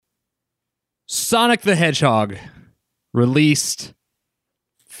Sonic the Hedgehog, released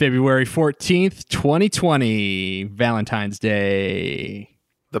February 14th, 2020, Valentine's Day.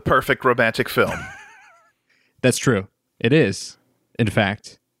 The perfect romantic film. That's true. It is, in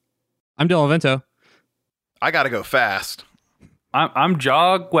fact. I'm Dylan Vento. I gotta go fast. I'm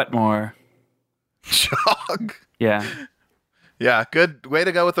Jog Wetmore. Jog? Yeah. Yeah, good way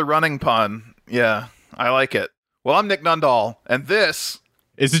to go with the running pun. Yeah, I like it. Well, I'm Nick Nundahl, and this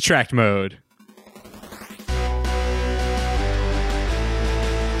is Attract Mode.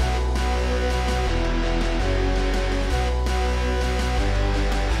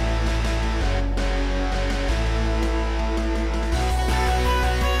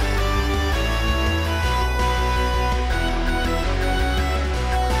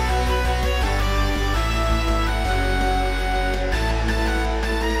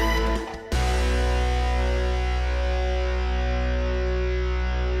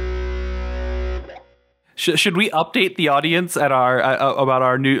 Should we update the audience at our about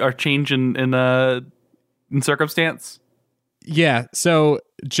our change in circumstance? Yeah. So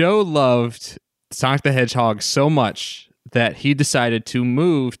Joe loved Sonic the Hedgehog so much that he decided to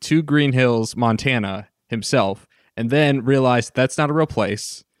move to Green Hills, Montana himself, and then realized that's not a real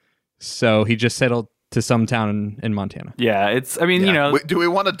place. So he just settled to some town in Montana. Yeah, it's. I mean, you know, do we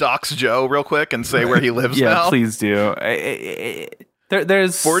want to dox Joe real quick and say where he lives now? Yeah, please do.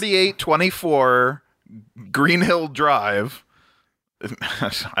 There's 4824 Green Hill Drive.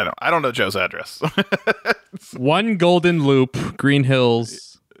 I don't know Joe's address. One Golden Loop, Green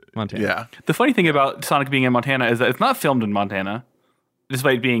Hills, Montana. Yeah. The funny thing about Sonic being in Montana is that it's not filmed in Montana,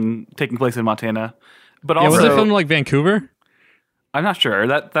 despite taking place in Montana. But also, was it filmed like Vancouver? I'm not sure.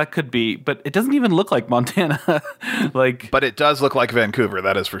 That could be, but it doesn't even look like Montana. But it does look like Vancouver.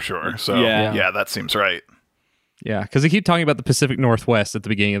 That is for sure. So yeah, that seems right. Yeah, because they keep talking about the Pacific Northwest at the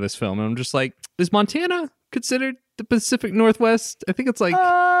beginning of this film, and I'm just like, is Montana considered the Pacific Northwest? I think it's like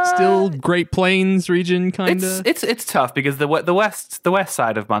still Great Plains region, kind of. It's tough because the west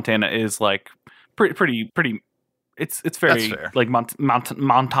side of Montana is like pretty. It's very like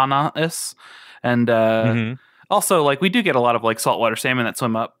Montana-is, and also like we do get a lot of like saltwater salmon that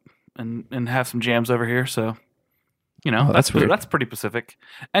swim up and have some jams over here, so you know that's pretty Pacific.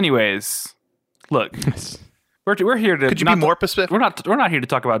 Anyways, look. We're here to. Could you be more Pacific? We're not here to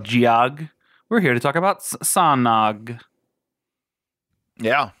talk about Geog. We're here to talk about Sonog.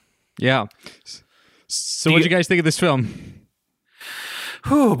 Yeah. So, what did you guys think of this film?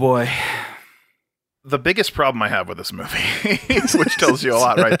 Oh boy, the biggest problem I have with this movie, which tells you a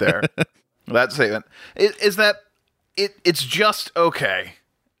lot right there, that statement is that it's just okay.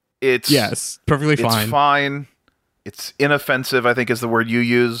 It's perfectly fine. It's fine. It's inoffensive, I think is the word you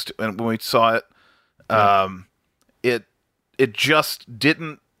used when we saw it. Yeah. It just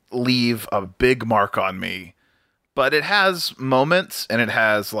didn't leave a big mark on me, but it has moments, and it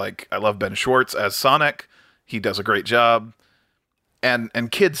has like I love Ben Schwartz as Sonic. He does a great job, and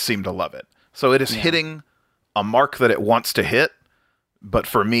kids seem to love it. So it is hitting a mark that it wants to hit, but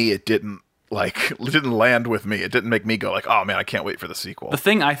for me, it didn't land with me. It didn't make me go like, oh man, I can't wait for the sequel. The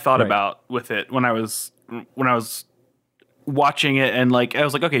thing I thought about with it when I was watching it, and like I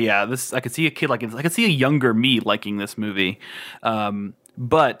was like, okay, yeah, this I could see a kid like I could see a younger me liking this movie,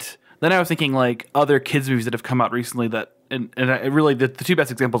 but then I was thinking like other kids movies that have come out recently that and I really the two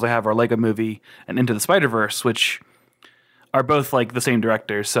best examples I have are Lego Movie and Into the Spider-Verse, which are both like the same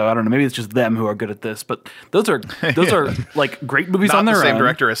director. So I don't know, maybe it's just them who are good at this, but those are like great movies Not on their own. Not the same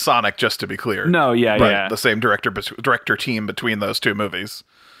director as Sonic, just to be clear. No, yeah. The same director team between those two movies.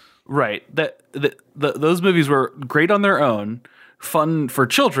 Right. Those movies were great on their own, fun for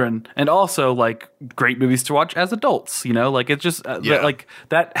children, and also like great movies to watch as adults. You know, like it's just like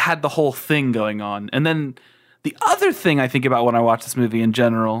that had the whole thing going on. And then the other thing I think about when I watch this movie in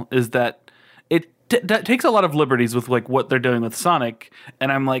general is that that takes a lot of liberties with like what they're doing with Sonic,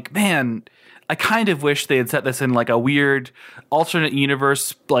 and I'm like, man, I kind of wish they had set this in like a weird alternate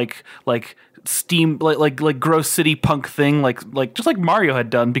universe, like steam like gross city punk thing, like just like Mario had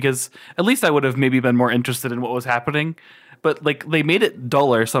done, because at least I would have maybe been more interested in what was happening. But like they made it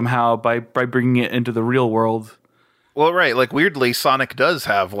duller somehow by bringing it into the real world. Well, right, like weirdly, Sonic does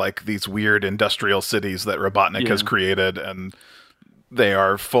have like these weird industrial cities that Robotnik has created, and they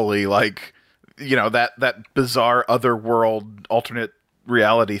are fully like, you know, that bizarre otherworld alternate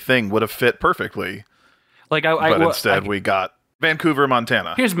reality thing would have fit perfectly. But instead we got Vancouver,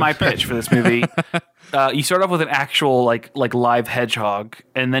 Montana. Here's my pitch for this movie. You start off with an actual like live hedgehog,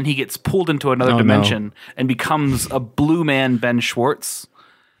 and then he gets pulled into another dimension and becomes a blue man Ben Schwartz.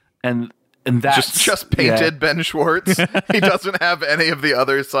 And And that's just painted Ben Schwartz. He doesn't have any of the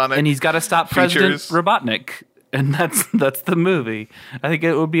other Sonic. And he's got to stop features. President Robotnik. And that's the movie. I think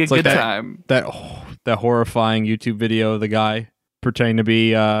it would be a good time. That horrifying YouTube video of the guy pretending to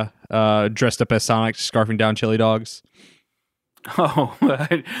be dressed up as Sonic, scarfing down chili dogs. Oh,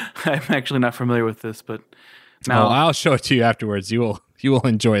 I'm actually not familiar with this, but now I'll show it to you afterwards. You will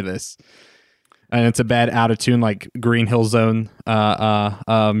enjoy this. And it's a bad out of tune like Green Hill Zone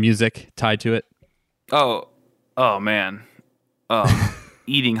music tied to it. Oh man.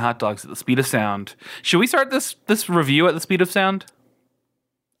 Eating hot dogs at the speed of sound. Should we start this review at the speed of sound?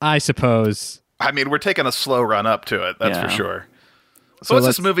 I suppose. I mean, we're taking a slow run up to it, that's for sure. So what's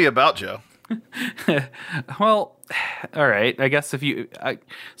this movie about, Joe? Well, all right. I guess so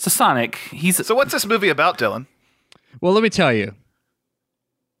Sonic, So what's this movie about, Dylan? Well, let me tell you.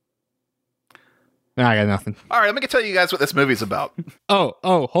 I got nothing. All right, let me tell you guys what this movie's about.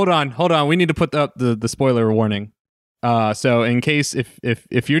 Oh, hold on. We need to put up the spoiler warning. So in case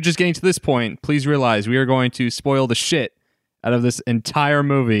if you're just getting to this point, please realize we are going to spoil the shit out of this entire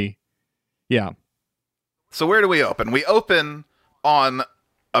movie. Yeah. So where do we open? We open on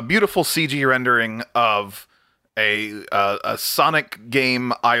a beautiful CG rendering of a Sonic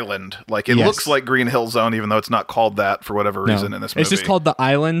game island. Like it looks like Green Hill Zone, even though it's not called that for whatever reason in this movie. It's just called the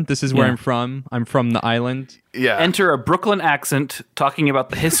island. This is where I'm from. I'm from the island. Yeah. Enter a Brooklyn accent talking about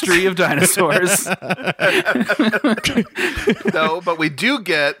the history of dinosaurs. No, but we do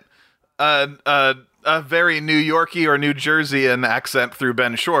get a very New Yorkie or New Jerseyan accent through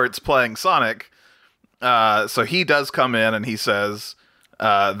Ben Schwartz playing Sonic. So he does come in and he says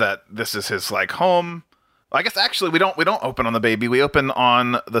that this is his like home. I guess actually we don't open on the baby. We open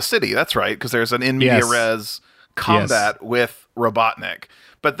on the city. That's right, because there's an in media res combat with Robotnik.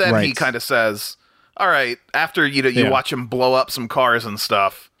 But then he kind of says, "All right." After you watch him blow up some cars and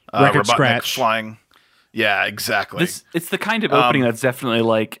stuff, Record Robotnik scratch flying. Yeah, exactly. It's the kind of opening that's definitely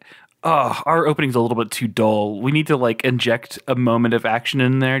like, our opening's a little bit too dull. We need to like inject a moment of action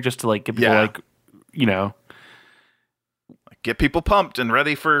in there just to like get people like, get people pumped and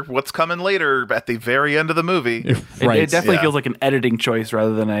ready for what's coming later at the very end of the movie. Right. It definitely feels like an editing choice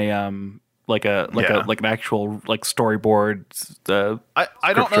rather than an actual like storyboard.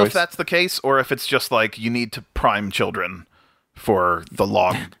 I don't know if that's the case or if it's just like you need to prime children for the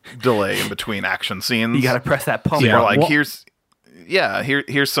long delay in between action scenes. You got to press that pump. Yeah. Or like here's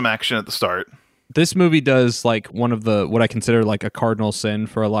some action at the start. This movie does like one of the what I consider like a cardinal sin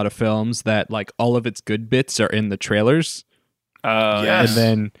for a lot of films, that like all of its good bits are in the trailers. Yes. And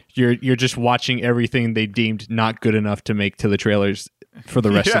then you're just watching everything they deemed not good enough to make to the trailers for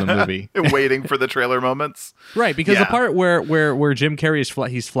the rest of the movie. Waiting for the trailer moments. Right, because the part where Jim Carrey is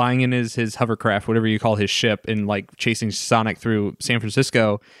he's flying in his hovercraft, whatever you call his ship, and like chasing Sonic through San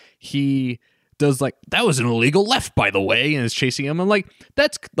Francisco, he does like, "That was an illegal left, by the way," and is chasing him. And like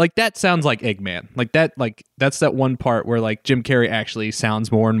that sounds like Eggman. That's that one part where like Jim Carrey actually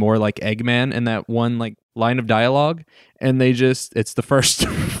sounds more and more like Eggman in that one like line of dialogue, and it's the first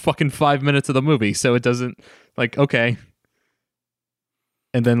fucking 5 minutes of the movie, so it doesn't like, okay.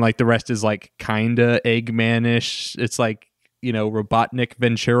 And then like the rest is like kinda Eggman-ish. It's like, Robotnik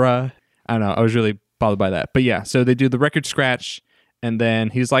Ventura. I don't know. I was really bothered by that. But yeah, so they do the record scratch, and then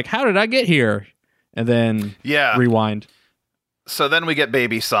he's like, "How did I get here?" And then rewind. So then we get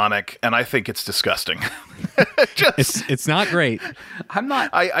Baby Sonic, and I think it's disgusting. It's not great.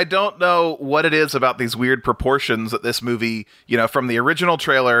 I don't know what it is about these weird proportions that this movie, from the original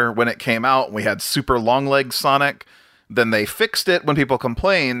trailer when it came out, we had super long legs Sonic. Then they fixed it when people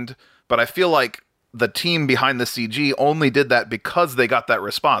complained, but I feel like the team behind the CG only did that because they got that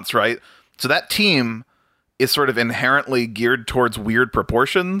response, right? So that team is sort of inherently geared towards weird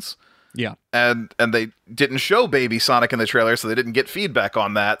proportions. Yeah. And they didn't show Baby Sonic in the trailer, so they didn't get feedback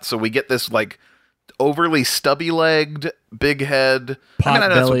on that. So we get this like overly stubby-legged, big head. I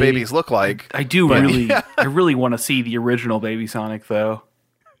know that's what babies look like. I really want to see the original Baby Sonic though.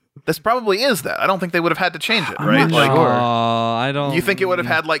 This probably is that. I don't think they would have had to change it, right? I'm not sure. I don't. You think it would have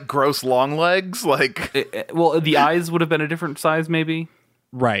had like gross long legs? Like, well, the eyes would have been a different size, maybe.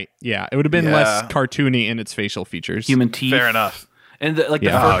 Right. Yeah, it would have been less cartoony in its facial features. Human teeth. Fair enough. And the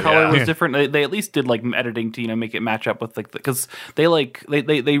fur color was different. They at least did like editing to make it match up with like because they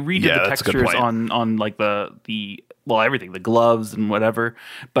redid the textures on like the everything, the gloves and whatever.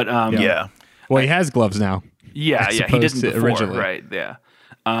 But well, he has gloves now. Yeah, he didn't before, originally, right? Yeah.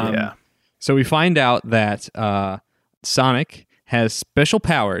 So we find out that Sonic has special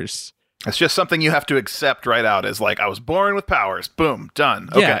powers. It's just something you have to accept right out as like, I was born with powers. Boom, done.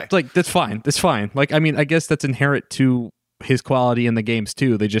 Okay. Yeah, like that's fine. That's fine. Like, I mean, I guess that's inherent to his quality in the games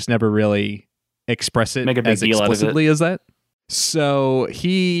too. They just never really express it Make a big as deal out of it. explicitly as that. So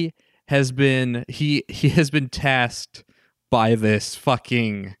he has been tasked by this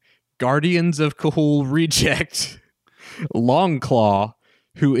fucking Guardians of Cahul reject Longclaw,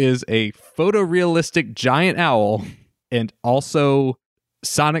 who is a photorealistic giant owl and also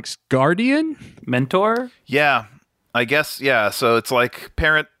Sonic's guardian? Mentor? Yeah, I guess, yeah. So it's like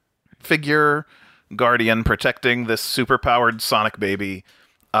parent figure, guardian protecting this superpowered Sonic baby.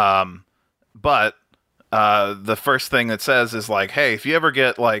 But the first thing it says is like, hey, if you ever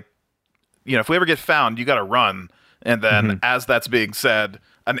get like, if we ever get found, you got to run. And then as that's being said,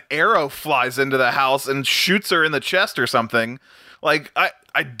 an arrow flies into the house and shoots her in the chest or something. Like,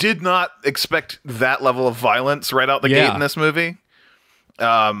 I did not expect that level of violence right out the gate in this movie.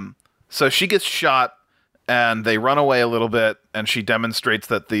 So she gets shot and they run away a little bit, and she demonstrates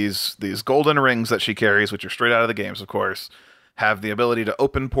that these golden rings that she carries, which are straight out of the games, of course, have the ability to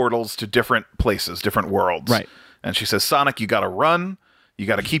open portals to different places, different worlds. Right. And she says, Sonic, you gotta run. You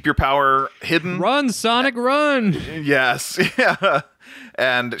gotta keep your power hidden. Run, Sonic, run! Yes. Yeah.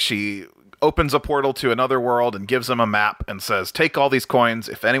 And she opens a portal to another world and gives him a map and says, take all these coins.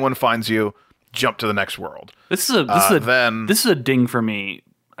 If anyone finds you, jump to the next world. This is a ding for me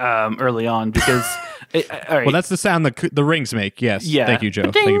early on because all right. Well, that's the sound the rings make. Yes. Yeah. Thank you,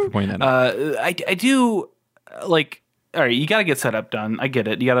 Joe. Thank you for pointing that out. I do like. All right, you got to get setup done. I get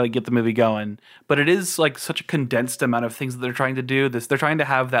it. You got to get the movie going. But it is like such a condensed amount of things that they're trying to do. They're trying to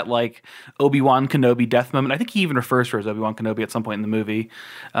have that like Obi-Wan Kenobi death moment. I think he even refers to her as Obi-Wan Kenobi at some point in the movie.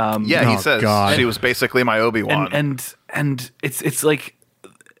 He says she was basically my Obi-Wan. And it's like,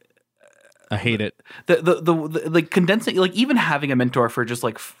 I hate it. The condensing, like even having a mentor for just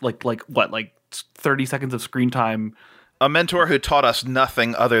like 30 seconds of screen time. A mentor who taught us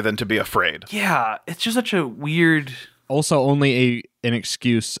nothing other than to be afraid. Yeah, it's just such a weird. Also, only an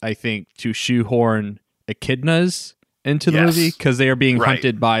excuse, I think, to shoehorn echidnas into the movie because they are being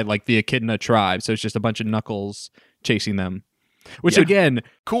hunted by like the echidna tribe. So it's just a bunch of Knuckles chasing them. Which again,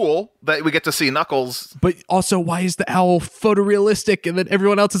 cool that we get to see Knuckles. But also, why is the owl photorealistic and then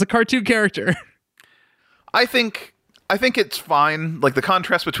everyone else is a cartoon character? I think it's fine. Like the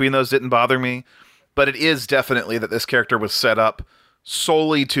contrast between those didn't bother me, but it is definitely that this character was set up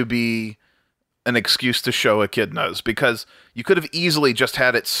solely to be an excuse to show echidnas, because you could have easily just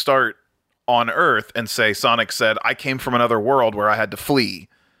had it start on Earth and say Sonic said, I came from another world where I had to flee.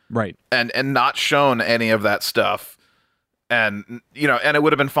 Right. And not shown any of that stuff. And, and it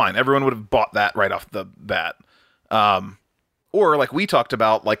would have been fine. Everyone would have bought that right off the bat. Or like we talked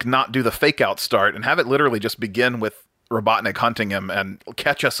about, like not do the fake out start and have it literally just begin with Robotnik hunting him and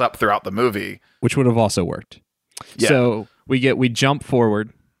catch us up throughout the movie. Which would have also worked. Yeah. So we jump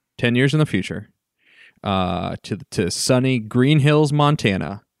forward 10 years in the future to sunny Green Hills,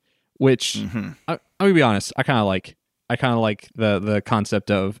 Montana, which I'm gonna be honest, I kind of like the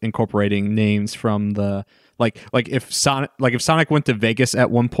concept of incorporating names from the like if Sonic went to Vegas at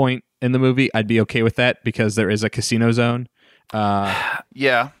one point in the movie, I'd be okay with that because there is a casino zone.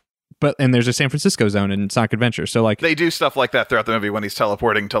 Yeah. But and there's a San Francisco zone in Sonic Adventure. So like they do stuff like that throughout the movie when he's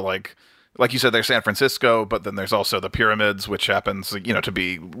teleporting to like you said, there's San Francisco, but then there's also the pyramids, which happens, to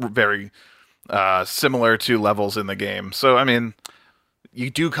be very similar to levels in the game. So, I mean, you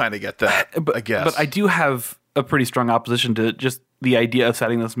do kind of get that, I guess. But I do have a pretty strong opposition to just the idea of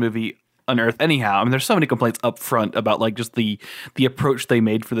setting this movie on Earth anyhow. I mean, there's so many complaints up front about like just the approach they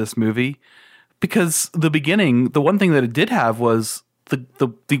made for this movie. Because the beginning, the one thing that it did have was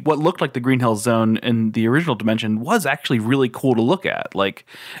the what looked like the Green Hills Zone in the original Dimension was actually really cool to look at. Like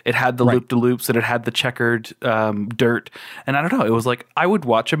it had the loop-de-loops and it had the checkered dirt. And I don't know, it was like I would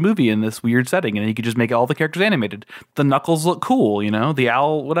watch a movie in this weird setting and you could just make all the characters animated. The Knuckles look cool, the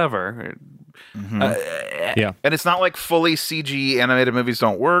owl, whatever. Yeah. And it's not like fully CG animated movies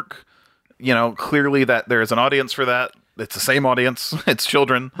don't work. Clearly that there is an audience for that. It's the same audience. It's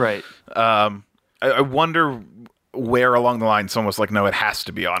children. Right. I wonder where along the line someone was like, no, it has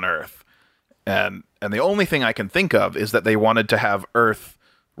to be on Earth. And the only thing I can think of is that they wanted to have Earth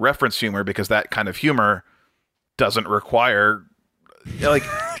reference humor because that kind of humor doesn't require like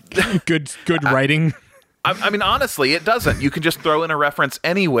good writing. I mean, honestly, it doesn't. You can just throw in a reference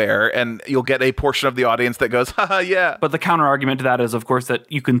anywhere and you'll get a portion of the audience that goes, haha, yeah. But the counter argument to that is, of course,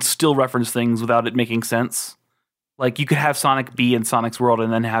 that you can still reference things without it making sense. Like, you could have Sonic be in Sonic's world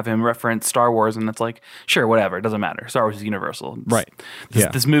and then have him reference Star Wars, and it's like, sure, whatever, it doesn't matter. Star Wars is universal.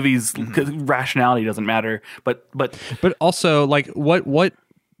 This movie's rationality doesn't matter, but also, like, what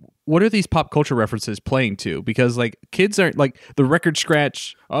are these pop culture references playing to? Because, like, kids aren't, like, the record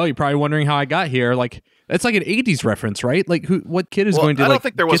scratch, oh, you're probably wondering how I got here. Like, It's like an 80s reference, right? Like what kid is going to I like don't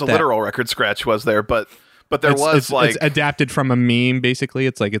think there was a get that? literal record scratch, was there? But there was it's adapted from a meme, basically.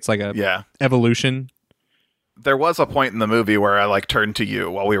 It's like a evolution. There was a point in the movie where I like turned to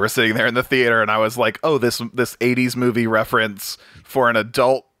you while we were sitting there in the theater, and I was like, "Oh, this 80s movie reference for an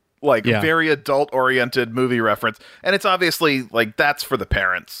adult, very adult oriented movie reference." And it's obviously like that's for the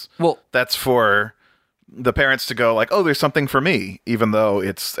parents. Well, that's for the parents to go like, "Oh, there's something for me," even though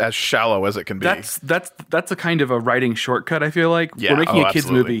it's as shallow as it can be. That's a kind of a writing shortcut. I feel like we're making a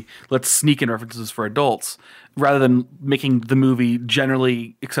kids movie. Let's sneak in references for adults, rather than making the movie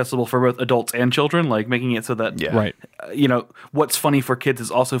generally accessible for both adults and children, like making it so that, what's funny for kids is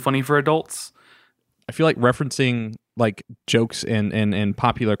also funny for adults. I feel like referencing like jokes and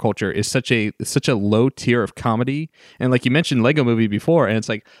popular culture is such a low tier of comedy. And like you mentioned Lego Movie before, and it's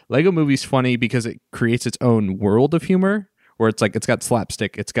like Lego Movie's funny because it creates its own world of humor where it's like it's got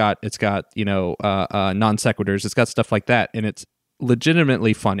slapstick, it's got non sequiturs, it's got stuff like that, and it's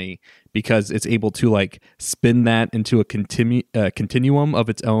legitimately funny because it's able to like spin that into a continuum of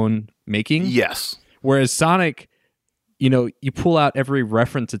its own making. Yes. Whereas Sonic, you pull out every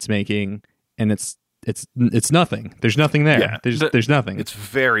reference it's making and it's nothing. There's nothing there. Yeah. There's nothing. It's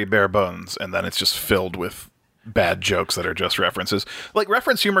very bare bones, and then it's just filled with bad jokes that are just references. Like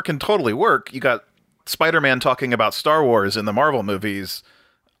reference humor can totally work. You got Spider-Man talking about Star Wars in the Marvel movies,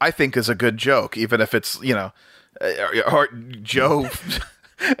 I think is a good joke, even if it's, Joe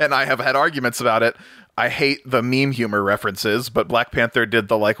and I have had arguments about it. I hate the meme humor references, but Black Panther did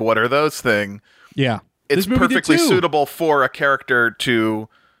the like, what are those thing? Yeah. It's perfectly suitable for a character to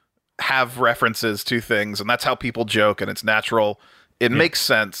have references to things, and that's how people joke, and it's natural. It makes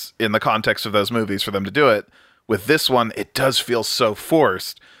sense in the context of those movies for them to do it. With this one, it does feel so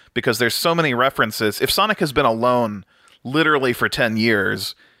forced because there's so many references. If Sonic has been alone literally for 10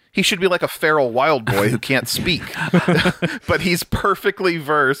 years, he should be like a feral wild boy who can't speak. But he's perfectly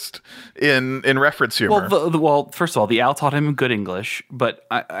versed in reference humor. Well, first of all, the owl taught him good English, but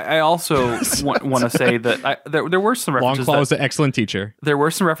I also want to say that there were some references. Longclaw was an excellent teacher. There were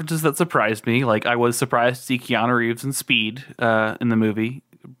some references that surprised me. Like, I was surprised to see Keanu Reeves in Speed in the movie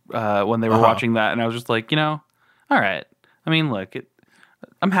when they were watching that, and I was just like, all right. I mean, look,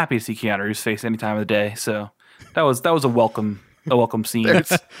 I'm happy to see Keanu Reeves' face any time of the day, so that was a welcome scene.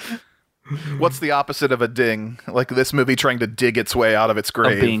 What's the opposite of a ding? Like this movie trying to dig its way out of its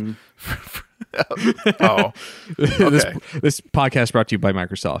grave. A bing. Oh. Okay. This podcast brought to you by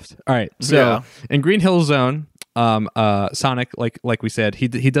Microsoft. All right. So in Green Hill Zone, Sonic, like we said, he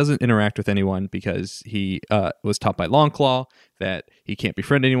doesn't interact with anyone because he was taught by Longclaw that he can't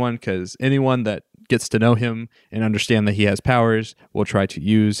befriend anyone because anyone that gets to know him and understand that he has powers will try to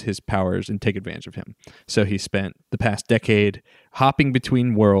use his powers and take advantage of him. So he spent the past decade hopping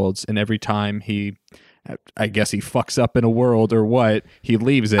between worlds, and every time I guess he fucks up in a world or what, he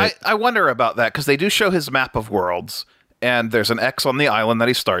leaves it. I wonder about that because they do show his map of worlds, and there's an X on the island that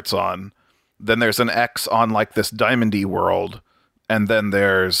he starts on. Then there's an X on like this diamondy world, and then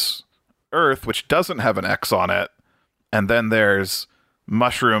there's Earth, which doesn't have an X on it, and then there's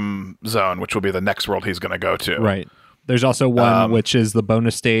Mushroom Zone, which will be the next world he's going to go to. Right. There's also one which is the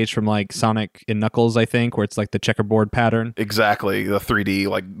bonus stage from like Sonic and Knuckles, I think, where it's like the checkerboard pattern. Exactly, the 3D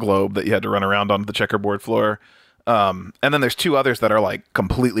like globe that you had to run around on the checkerboard floor. And then there's two others that are like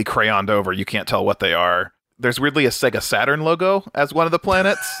completely crayoned over. You can't tell what they are. There's weirdly a Sega Saturn logo as one of the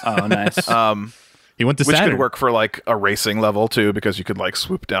planets. Oh, nice. He went to which Saturn. Could work for like a racing level too, because you could like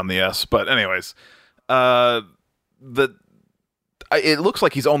swoop down the S. But anyways, it looks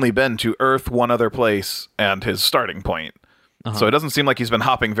like he's only been to Earth, one other place, and his starting point. So it doesn't seem like he's been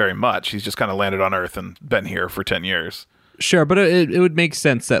hopping very much. He's just kind of landed on Earth and been here for 10 years. Sure, but it would make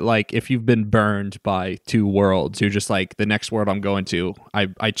sense that like if you've been burned by two worlds, you're just like, the next world I'm going to,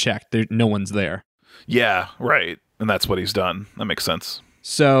 I checked, no one's there. Yeah, right. And that's what he's done. That makes sense.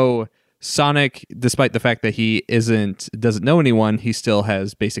 So Sonic, despite the fact that he doesn't know anyone, he still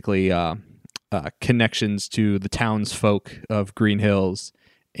has basically connections to the townsfolk of Green Hills,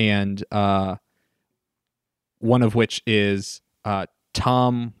 and one of which is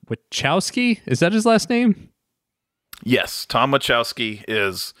Tom Wachowski. Is that his last name? Yes, Tom Wachowski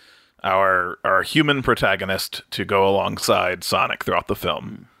is our human protagonist to go alongside Sonic throughout the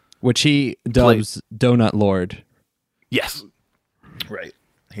film, which he dubs Donut Lord. Yes, right.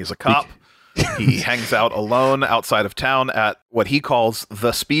 He's a cop. He hangs out alone outside of town at what he calls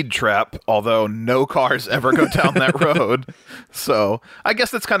the speed trap, although no cars ever go down that road. So I guess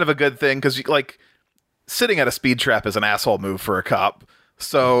that's kind of a good thing, because like sitting at a speed trap is an asshole move for a cop.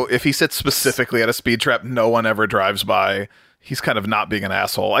 So if he sits specifically at a speed trap no one ever drives by, he's kind of not being an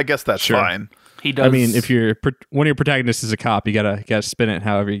asshole. I guess that's fine. He does. I mean, if one of your protagonists is a cop, you gotta spin it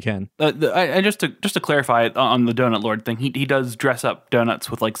however you can. Just to clarify on the Donut Lord thing, he does dress up donuts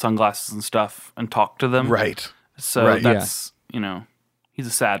with like sunglasses and stuff and talk to them. Right. So that's he's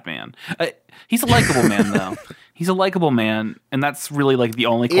a sad man. He's a likable man though. He's a likable man, and that's really like the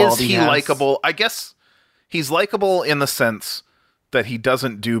only quality. Is he likable? I guess he's likable in the sense that he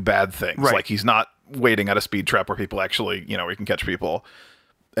doesn't do bad things. Right. Like he's not waiting at a speed trap where people actually, where he can catch people.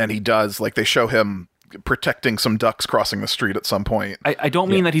 And he does, like they show him protecting some ducks crossing the street at some point. I don't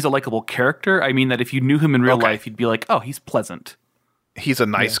mean that he's a likable character. I mean that if you knew him in real life, you'd be like, oh, he's pleasant. He's a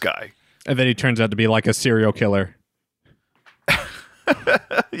nice guy. And then he turns out to be like a serial killer.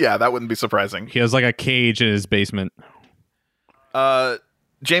 Yeah, that wouldn't be surprising. He has like a cage in his basement.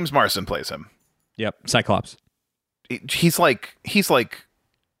 James Marsden plays him. Yep, Cyclops. He's like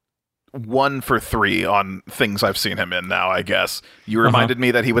 1 for 3 on things I've seen him in now, I guess. You reminded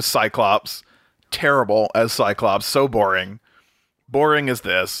me that he was Cyclops. Terrible as Cyclops. So boring. Boring as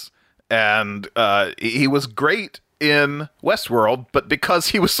this. And he was great in Westworld, but because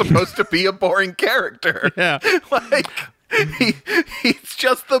he was supposed to be a boring character. Yeah. Like, he's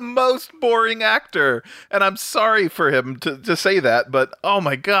just the most boring actor. And I'm sorry for him to say that, but oh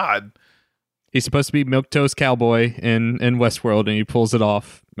my God. He's supposed to be Milquetoast Cowboy in Westworld, and he pulls it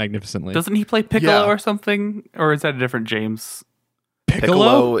off magnificently. Doesn't he play Piccolo or something? Or is that a different James?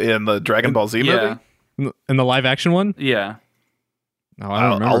 Piccolo in the Dragon Ball Z movie? In the live action one? Yeah. No, I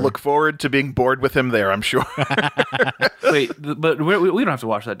don't remember. I'll look forward to being bored with him there, I'm sure. Wait, but we don't have to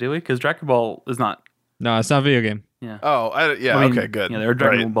watch that, do we? Because Dragon Ball is not. No, it's not a video game. Yeah. Oh, I mean, okay, good. Yeah, there are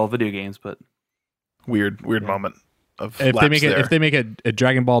Dragon Ball video games, but weird moment of if they make a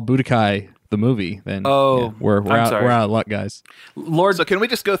Dragon Ball Budokai the movie, then we're out of luck, guys. Lord. So can we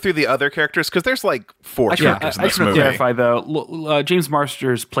just go through the other characters? Because there's like 4 characters in this movie. I just want to clarify though. James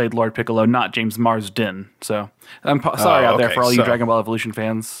Marsters played Lord Piccolo, not James Marsden. So I'm sorry out there for all you Dragon Ball Evolution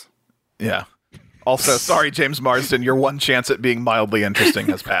fans. Yeah. Also, sorry, James Marsden, your one chance at being mildly interesting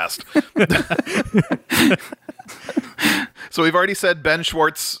has passed. So we've already said Ben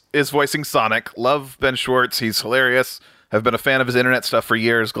Schwartz is voicing Sonic. Love Ben Schwartz. He's hilarious. I've been a fan of his internet stuff for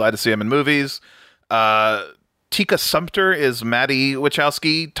years. Glad to see him in movies. Tika Sumpter is Maddie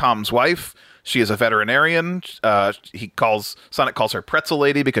Wachowski, Tom's wife. She is a veterinarian. Sonic calls her Pretzel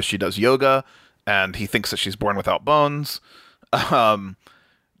Lady because she does yoga, and he thinks that she's born without bones. Jim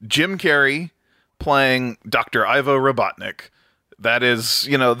Carrey playing Dr. Ivo Robotnik. That is,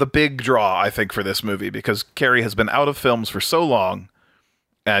 the big draw, I think, for this movie, because Carrey has been out of films for so long,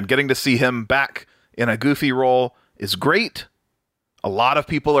 and getting to see him back in a goofy role is great. A lot of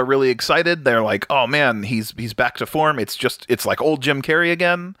people are really excited. They're like, oh man, he's back to form. It's like old Jim Carrey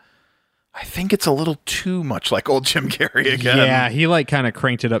again. I think it's a little too much like old Jim Carrey again. Yeah, he like kind of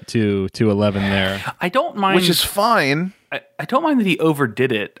cranked it up to 11 there. I don't mind. Which is fine. I don't mind that he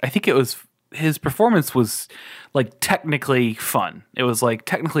overdid it. I think his performance was like technically fun. It was like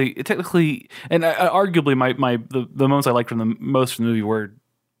technically, and arguably the moments I liked from the most from the movie were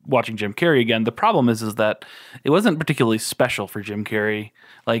watching Jim Carrey again. The problem is that it wasn't particularly special for Jim Carrey.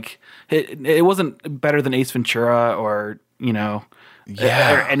 Like it wasn't better than Ace Ventura or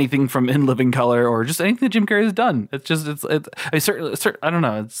or anything from In Living Color or just anything that Jim Carrey has done. It's just I don't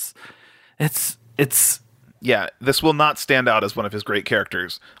know. It's yeah, this will not stand out as one of his great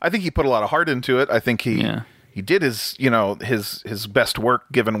characters. I think he put a lot of heart into it. I think he did his his best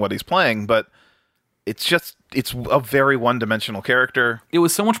work given what he's playing, but it's a very one-dimensional character. It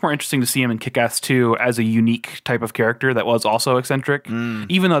was so much more interesting to see him in Kick-Ass 2 as a unique type of character that was also eccentric.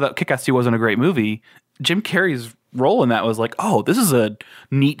 Even though that Kick-Ass 2 wasn't a great movie, Jim Carrey's role in that was like, oh, this is a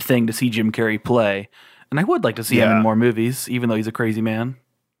neat thing to see Jim Carrey play. And I would like to see him in more movies, even though he's a crazy man.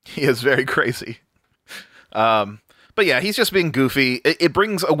 He is very crazy. But yeah, he's just being goofy. It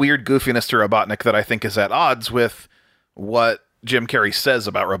brings a weird goofiness to Robotnik that I think is at odds with what Jim Carrey says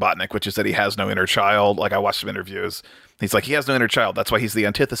about Robotnik, which is that he has no inner child. Like, I watched some interviews. He's like, he has no inner child. That's why he's the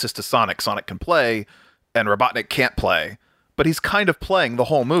antithesis to Sonic. Sonic can play, and Robotnik can't play. But he's kind of playing the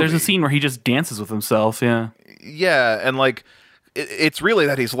whole movie. There's a scene where he just dances with himself, yeah. Yeah, and like, it's really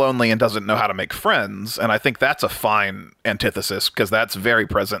that he's lonely and doesn't know how to make friends, and I think that's a fine antithesis, because that's very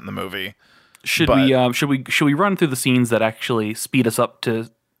present in the movie. Should we run through the scenes that actually speed us up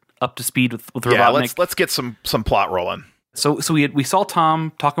to speed with Robotnik? Yeah, let's get some plot rolling. So we saw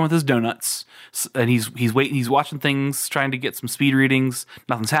Tom talking with his donuts, and he's watching things, trying to get some speed readings.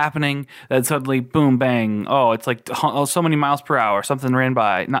 Nothing's happening. Then suddenly, boom, bang! Oh, it's like so many miles per hour. Something ran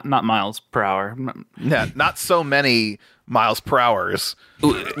by. Not miles per hour. Yeah, not so many miles per hours,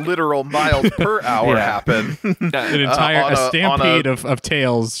 literal miles per hour happen. An entire stampede of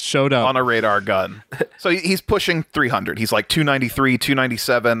tails showed up on a radar gun. So he's pushing 300. He's like 293,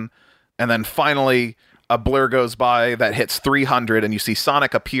 297, and then finally a blur goes by that hits 300, and you see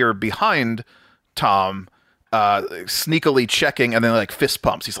Sonic appear behind Tom, sneakily checking, and then like fist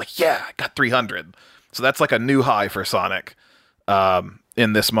pumps. He's like, "Yeah, I got 300." So that's like a new high for Sonic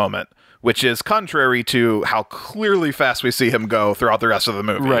in this moment, which is contrary to how clearly fast we see him go throughout the rest of the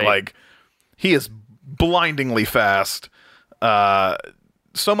movie. Right. Like, he is blindingly fast,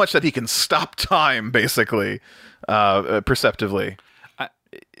 so much that he can stop time, basically, perceptively.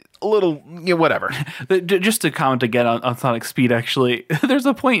 A little, whatever. Just to comment again on Sonic's speed, actually, there's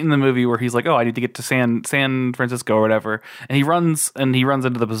a point in the movie where he's like, "Oh, I need to get to San Francisco or whatever," and he runs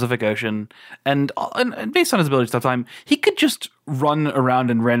into the Pacific Ocean, and based on his ability to stop time, he could just run around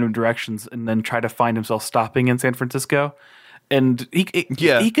in random directions and then try to find himself stopping in San Francisco, and he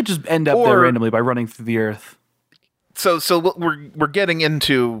could just end up there randomly by running through the earth. So we're getting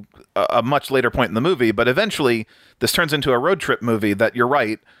into a much later point in the movie, but eventually this turns into a road trip movie that, you're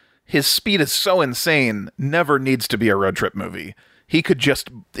right, his speed is so insane, never needs to be a road trip movie. He could just,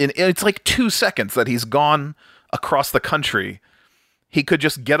 it's like 2 seconds that he's gone across the country. He could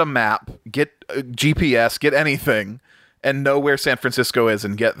just get a map, get a GPS, get anything, and know where San Francisco is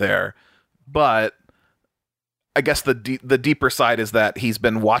and get there. But I guess the deeper side is that he's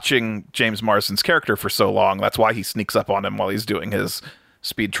been watching James Marsden's character for so long. That's why he sneaks up on him while he's doing his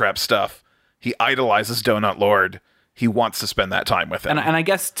speed trap stuff. He idolizes Donut Lord. He wants to spend that time with him. And I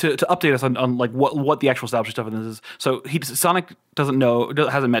guess to update us on like what the actual establishing stuff in this is. So Sonic hasn't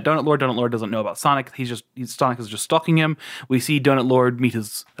met Donut Lord. Donut Lord doesn't know about Sonic. Sonic is just stalking him. We see Donut Lord meet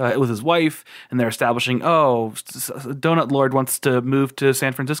with his wife, and they're establishing, Donut Lord wants to move to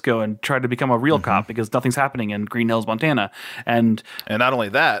San Francisco and try to become a real cop because nothing's happening in Green Hills, Montana. And not only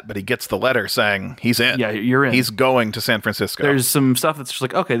that, but he gets the letter saying he's in. Yeah, you're in. He's going to San Francisco. There's some stuff that's just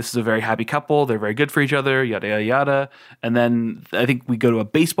like, okay, this is a very happy couple. They're very good for each other, yada, yada, yada. And then I think we go to a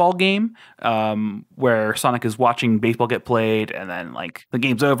baseball game where Sonic is watching baseball get played, and then like the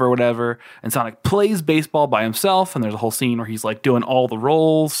game's over or whatever, and Sonic plays baseball by himself, and there's a whole scene where he's like doing all the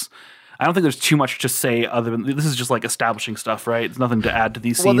roles. I don't think there's too much to say other than this is just like establishing stuff, right? There's nothing to add to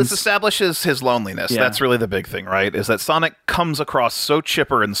these scenes. Well, this establishes his loneliness. Yeah. That's really the big thing, right? Is that Sonic comes across so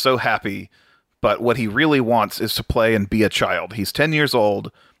chipper and so happy, but what he really wants is to play and be a child. He's 10 years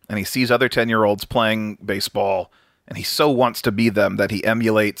old, and he sees other 10-year-olds playing baseball, and he so wants to be them that he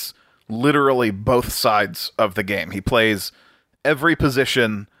emulates literally both sides of the game. He plays every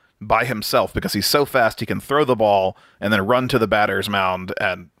position by himself because he's so fast he can throw the ball and then run to the batter's mound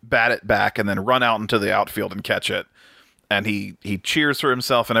and bat it back and then run out into the outfield and catch it. And he cheers for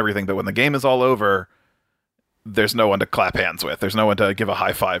himself and everything, but when the game is all over, there's no one to clap hands with. There's no one to give a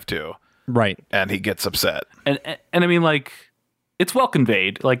high five to. Right. And he gets upset. And I mean, like, it's well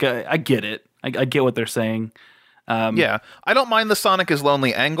conveyed. Like, I get it. I get what they're saying. Yeah. I don't mind the Sonic is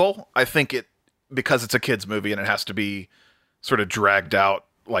lonely angle. I think because it's a kid's movie and it has to be sort of dragged out,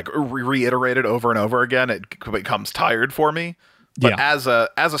 like reiterated over and over again, it becomes tired for me. But as a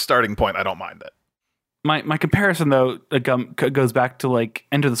starting point, I don't mind it. My comparison though goes back to like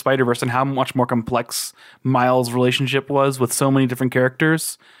Enter the Spider-Verse and how much more complex Miles' relationship was with so many different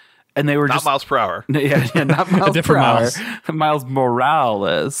characters, and they were not just miles per hour. Yeah, not miles per hour. Miles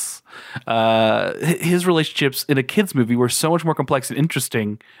Morales. His relationships in a kids movie were so much more complex and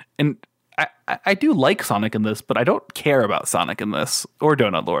interesting, and I do like Sonic in this, but I don't care about Sonic in this, or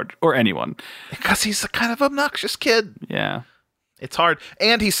Donut Lord, or anyone. Because he's a kind of obnoxious kid. Yeah. It's hard.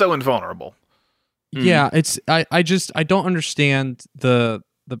 And he's so invulnerable. Yeah, it's I don't understand the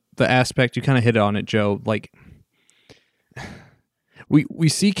aspect. You kind of hit on it, Joe. Like, we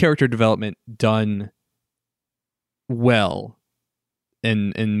see character development done well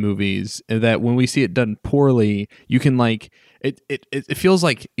in movies, and that when we see it done poorly, you can like it feels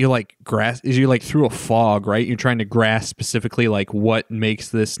like you're like through a fog, right? You're trying to grasp specifically like what makes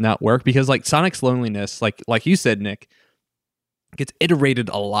this not work, because like Sonic's loneliness, like you said, Nick, gets iterated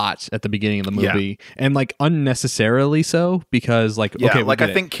a lot at the beginning of the movie, and like unnecessarily so, because like okay, like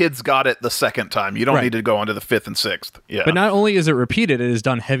I think kids got it the second time. You don't need to go on to the fifth and sixth. Yeah, but not only is it repeated, it is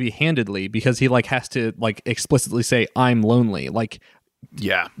done heavy-handedly because he like has to like explicitly say I'm lonely. Like,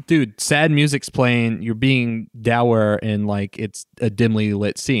 yeah, dude, sad music's playing, you're being dour, and like it's a dimly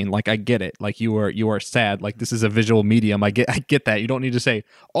lit scene. Like, I get it. Like you are sad. Like, this is a visual medium. I get that. You don't need to say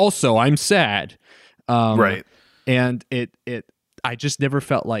also I'm sad. Right. And I just never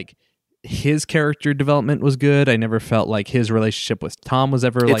felt like his character development was good. I never felt like his relationship with Tom was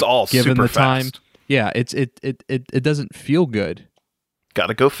ever like all given super the time. fast. Yeah, it doesn't feel good.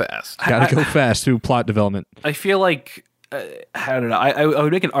 Gotta go fast. Gotta go fast through plot development. I feel like I don't know. I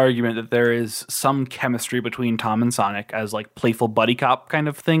would make an argument that there is some chemistry between Tom and Sonic as like playful buddy cop kind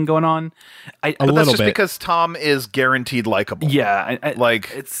of thing going on. But that's just because Tom is guaranteed likable. Yeah, like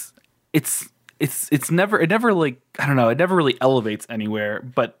it's never like, I don't know, it never really elevates anywhere,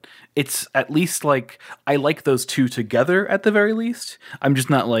 but it's at least like I like those two together at the very least. I'm just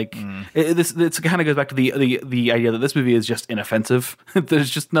not like this kind of goes back to the idea that this movie is just inoffensive.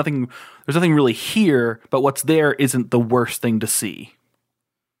 There's nothing really here, but what's there isn't the worst thing to see.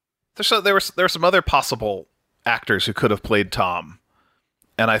 There were some other possible actors who could have played Tom.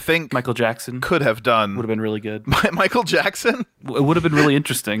 And I think Michael Jackson could have done. Would have been really good. Michael Jackson? It would have been really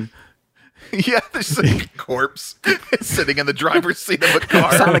interesting. Yeah, there's a corpse sitting in the driver's seat of a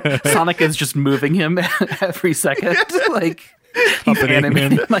car. Sonic is just moving him every second. Like, he's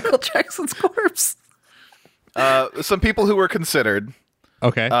animating Michael Jackson's corpse. Some people who were considered.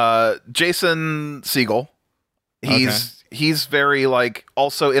 Okay. Jason Segel. He's very, like,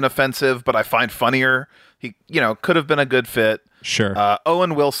 also inoffensive, but I find funnier. He, could have been a good fit. Sure.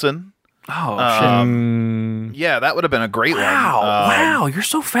 Owen Wilson. Oh, shit. Yeah, that would have been a great one. Wow, you're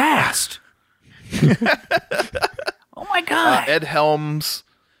so fast. Oh my God. Ed Helms.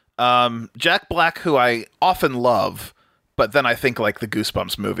 Jack Black, who I often love, but then I think like the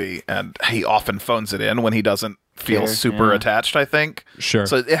Goosebumps movie, and he often phones it in when he doesn't feel super attached, I think. Sure.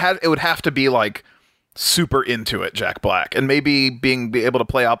 So it would have to be like super into it, Jack Black. And maybe be able to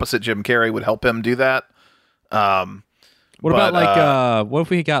play opposite Jim Carrey would help him do that. What about like what if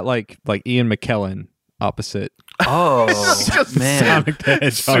we got like Ian McKellen opposite? Oh man, Sonic the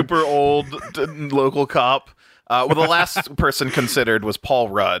Hedgehog. Super old local cop. Well, the last person considered was Paul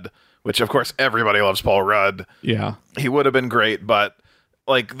Rudd, which of course everybody loves Paul Rudd. Yeah, he would have been great, but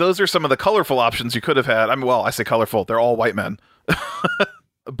like those are some of the colorful options you could have had. I mean, well, I say colorful; they're all white men,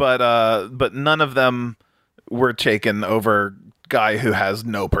 but none of them were taken over guy who has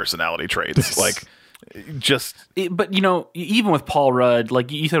no personality traits. Like. But even with Paul Rudd,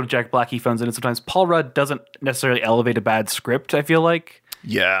 like you said with Jack Black, he phones it in sometimes. Paul Rudd doesn't necessarily elevate a bad script. I feel like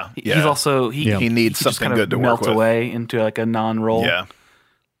he's also he needs something good to work with. Melt away into like a non-role. Yeah.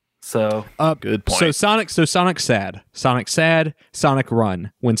 So good point. Sonic sad. Sonic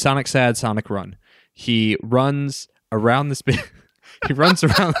run. When Sonic sad, Sonic run. He runs around this bit. He runs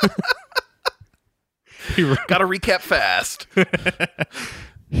around. Gotta recap fast.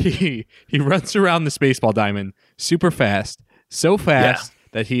 He runs around the Spaceball Diamond super fast, so fast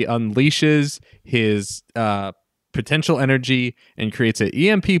that he unleashes his potential energy and creates an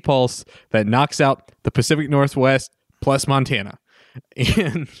EMP pulse that knocks out the Pacific Northwest plus Montana,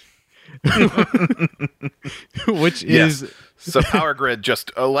 and which is so power grid,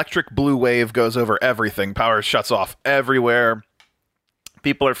 just electric blue wave goes over everything. Power shuts off everywhere.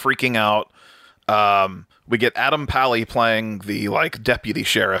 People are freaking out. We get Adam Pally playing the like deputy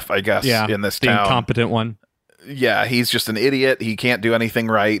sheriff, I guess, in this town. The incompetent one. Yeah, he's just an idiot. He can't do anything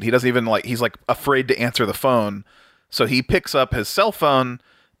right. He doesn't even he's like afraid to answer the phone. So he picks up his cell phone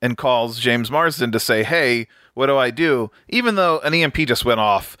and calls James Marsden to say, "Hey, what do I do?" Even though an EMP just went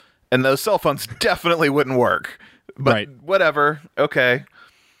off and those cell phones definitely wouldn't work. But whatever. Okay.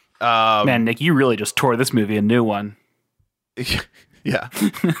 Man, Nick, you really just tore this movie a new one. Yeah.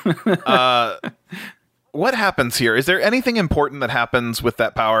 What happens here? Is there anything important that happens with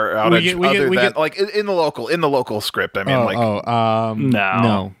that power outage like in the local script? I mean,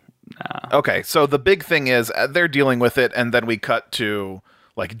 no. Okay, so the big thing is they're dealing with it, and then we cut to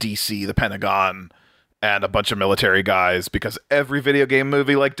like DC, the Pentagon, and a bunch of military guys, because every video game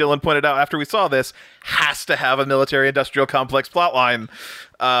movie, like Dylan pointed out after we saw this, has to have a military-industrial complex plotline.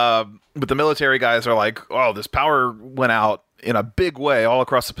 But the military guys are like, "Oh, this power went out in a big way all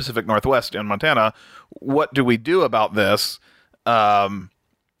across the Pacific Northwest and Montana. What do we do about this?" And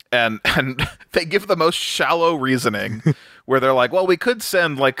they give the most shallow reasoning where they're like, "Well, we could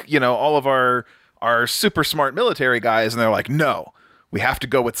send all of our super smart military guys," and they're like, "No, we have to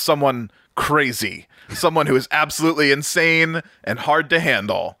go with someone crazy, someone who is absolutely insane and hard to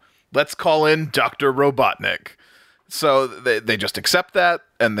handle. Let's call in Dr. Robotnik." So they just accept that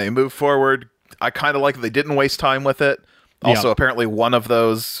and they move forward. I kind of like that they didn't waste time with it. Also, apparently one of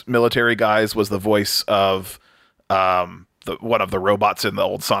those military guys was the voice of one of the robots in the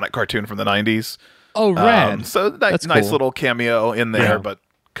old Sonic cartoon from the 90s. Oh, rad. So nice cool. Little cameo in there, but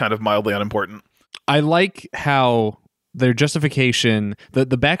kind of mildly unimportant. I like how their justification, the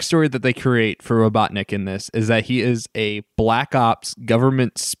backstory that they create for Robotnik in this is that he is a black ops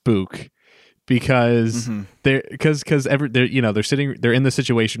government spook because they're in the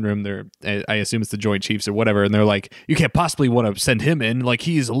Situation Room. I assume it's the Joint Chiefs or whatever, and they're like, you can't possibly want to send him in. Like,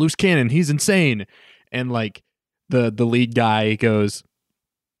 he's a loose cannon. He's insane. And like the lead guy goes,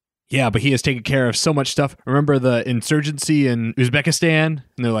 yeah, but he has taken care of so much stuff. Remember the insurgency in Uzbekistan? And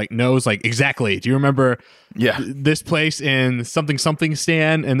they're like, no. It's like, exactly. Do you remember this place in something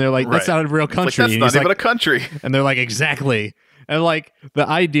stan? And they're like, that's not a real country. Like, that's not even a country. And they're like, exactly. And like the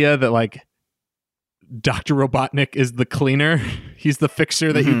idea that like Dr. Robotnik is the cleaner, he's the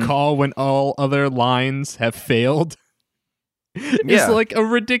fixer that you call when all other lines have failed. It's like a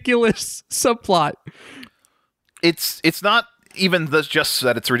ridiculous subplot. It's not even just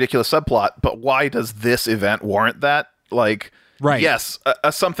that it's a ridiculous subplot, but why does this event warrant that? Like, right. Yes,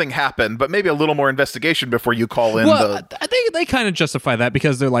 something happened, but maybe a little more investigation before you call in I think they kind of justify that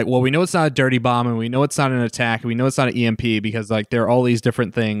because they're like, well, we know it's not a dirty bomb, and we know it's not an attack, and we know it's not an EMP because like there are all these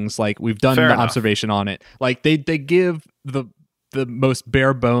different things. Like, we've done observation on it. Like, they give the most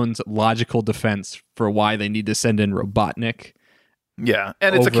bare bones logical defense for why they need to send in Robotnik. Yeah,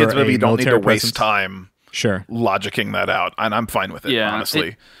 and it's a kids movie. You don't need to waste time logicking that out, and I'm fine with it,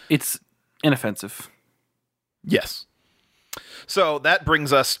 honestly. It's inoffensive. Yes. So that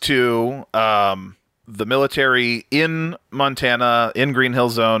brings us to the military in Montana, in Green Hill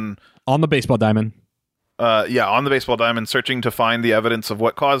Zone. On the baseball diamond. On the baseball diamond, searching to find the evidence of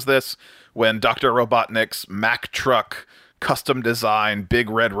what caused this, when Dr. Robotnik's Mack truck, custom design, big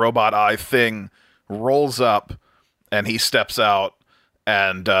red robot eye thing rolls up, and he steps out.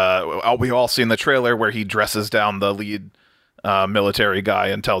 And we've all seen the trailer where he dresses down the lead military guy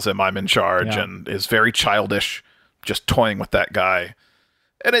and tells him, I'm in charge, and is very childish, just toying with that guy.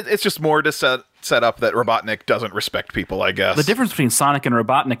 And it's just more to set up that Robotnik doesn't respect people, I guess. The difference between Sonic and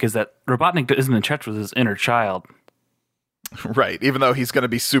Robotnik is that Robotnik isn't in touch with his inner child. Right, even though he's going to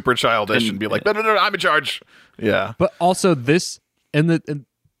be super childish and be like, no, I'm in charge. Yeah. But also this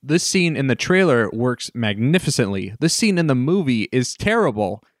scene in the trailer works magnificently. This scene in the movie is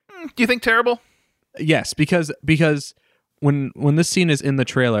terrible. Do you think terrible? Yes, because when this scene is in the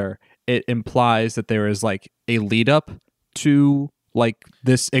trailer, it implies that there is like a lead up to like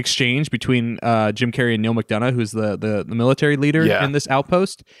this exchange between Jim Carrey and Neil McDonough, who's the military leader in this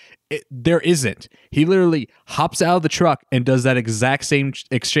outpost. There isn't. He literally hops out of the truck and does that exact same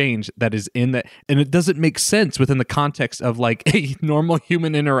exchange that is in that, and it doesn't make sense within the context of like a normal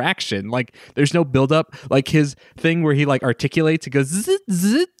human interaction. Like, there's no buildup. Like, his thing where he like articulates, it goes zit,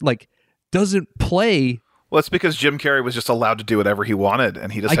 zit, like doesn't play. Well, it's because Jim Carrey was just allowed to do whatever he wanted,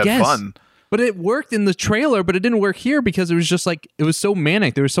 and he just had fun. But it worked in the trailer, but it didn't work here because it was just like, it was so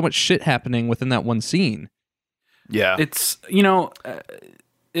manic. There was so much shit happening within that one scene. Yeah. It's,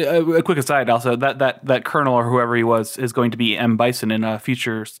 a quick aside also, that colonel or whoever he was is going to be M. Bison in a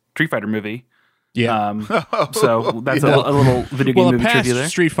future Street Fighter movie. Yeah. So that's a little video game movie trivia there.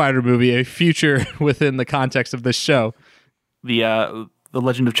 Street Fighter movie, a future within the context of this show. The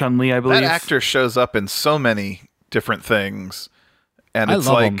Legend of Chun-Li, I believe. That actor shows up in so many different things. And it's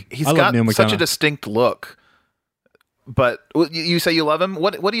like, he's got such a distinct look. But you say you love him?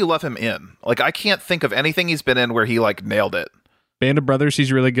 What do you love him in? Like, I can't think of anything he's been in where he like nailed it. Band of Brothers,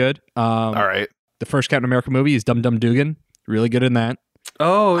 he's really good. All right. The first Captain America movie is Dum Dum Dugan. Really good in that.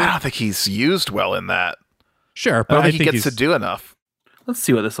 Oh, I don't think he's used well in that. Sure, but I don't think he gets to do enough. Let's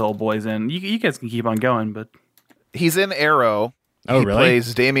see what this old boy's in. You guys can keep on going, but he's in Arrow. Oh, he really?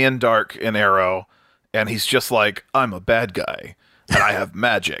 Plays Damien Dark in Arrow, and he's just like, I'm a bad guy, and I have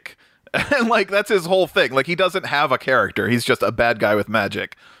magic. And like, that's his whole thing. Like, he doesn't have a character. He's just a bad guy with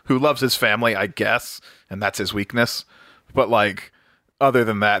magic who loves his family, I guess, and that's his weakness. But like, other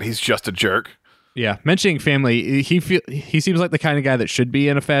than that, he's just a jerk. Yeah, mentioning family, he seems like the kind of guy that should be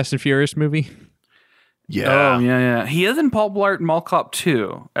in a Fast and Furious movie. Yeah. Oh, yeah. He is in Paul Blart Mall Cop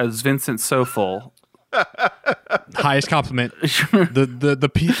 2 as Vincent Sofel. Highest compliment.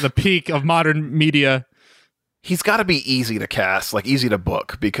 the peak of modern media. He's got to be easy to cast, like easy to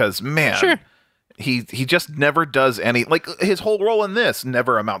book, because man, sure. he just never does any, like his whole role in this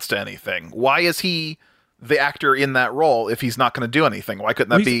never amounts to anything. Why is he the actor in that role if he's not going to do anything? Why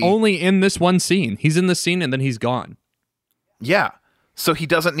couldn't that be only in this one scene? He's in the scene and then he's gone. Yeah. So he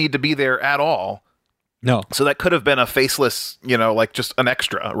doesn't need to be there at all. No. So that could have been a faceless, like just an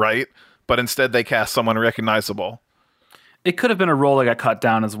extra, right? But instead they cast someone recognizable. It could have been a role that got cut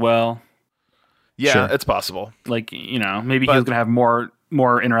down as well. Yeah, sure. It's possible. Like, maybe he was going to have more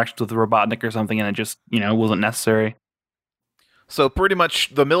interactions with Robotnik or something, and it just, wasn't necessary. So pretty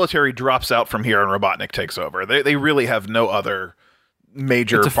much the military drops out from here and Robotnik takes over. They really have no other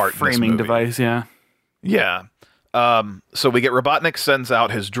major part in this movie. Framing device, yeah. Yeah. So we get Robotnik sends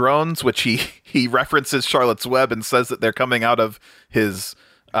out his drones, which he references Charlotte's Web and says that they're coming out of his.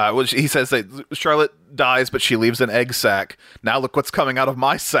 Which he says that Charlotte dies, but she leaves an egg sac. Now look what's coming out of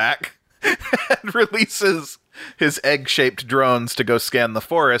my sack, and releases his egg-shaped drones to go scan the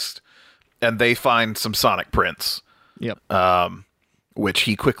forest, and they find some sonic prints. Yep. Which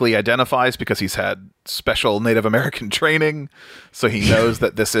he quickly identifies because he's had special Native American training, so he knows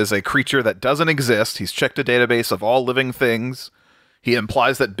that this is a creature that doesn't exist. He's checked a database of all living things. He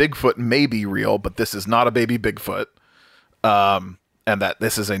implies that Bigfoot may be real, but this is not a baby Bigfoot, and that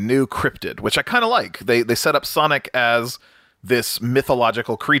this is a new cryptid, which I kind of like. They set up Sonic as this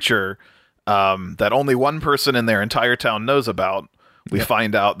mythological creature that only one person in their entire town knows about. We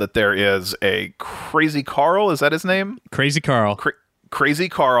find out that there is a Crazy Carl. Is that his name? Crazy Carl. Crazy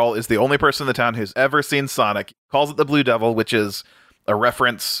Carl is the only person in the town who's ever seen Sonic. He calls it the Blue Devil, which is a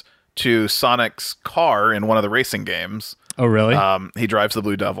reference to Sonic's car in one of the racing games. Oh, really? He drives the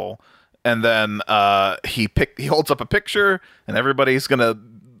Blue Devil. And then he holds up a picture, and everybody's going to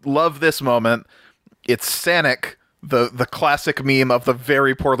love this moment. It's Sanic, the classic meme of the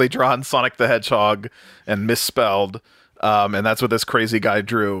very poorly drawn Sonic the Hedgehog and misspelled. And that's what this crazy guy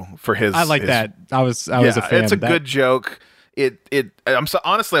drew for his. I like that. I was a fan. It's a good joke.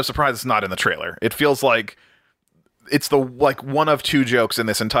 Honestly, I'm surprised it's not in the trailer. It feels like it's the one of two jokes in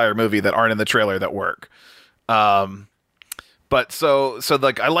this entire movie that aren't in the trailer that work. But so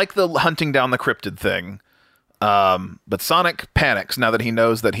I like the hunting down the cryptid thing. But Sonic panics now that he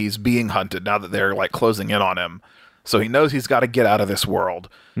knows that he's being hunted, now that they're closing in on him. So he knows he's got to get out of this world.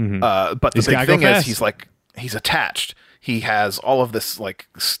 Mm-hmm. But the big thing is he's attached. He has all of this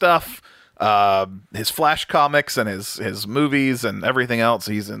stuff. His Flash comics and his movies and everything else.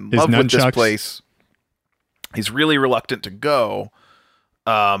 He's in love with this place. He's really reluctant to go.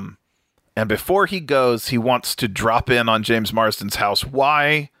 And before he goes, he wants to drop in on James Marsden's house.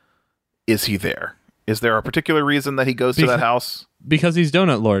 Why is he there? Is there a particular reason that he goes to that house? Because he's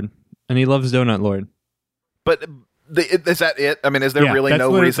Donut Lord, and he loves Donut Lord. But is that it? I mean, is there really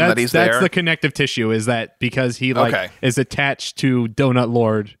no reason that he's there? That's the connective tissue, is that because he is attached to Donut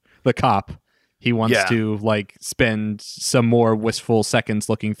Lord, the cop. He wants to spend some more wistful seconds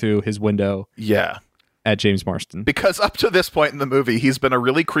looking through his window. Yeah. At James Marsden. Because up to this point in the movie, he's been a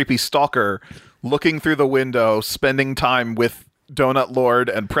really creepy stalker looking through the window, spending time with Donut Lord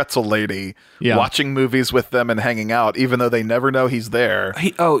and Pretzel Lady, watching movies with them and hanging out, even though they never know he's there.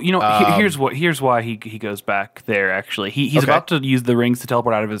 Here's why he goes back there, actually. He's about to use the rings to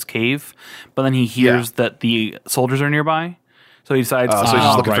teleport out of his cave, but then he hears that the soldiers are nearby. So he decides, so he's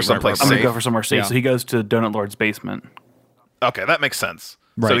just looking for someplace safe. I'm going to go for somewhere safe. Yeah. So he goes to Donut Lord's basement. Okay, that makes sense.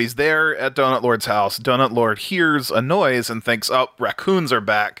 Right. So he's there at Donut Lord's house. Donut Lord hears a noise and thinks, oh, raccoons are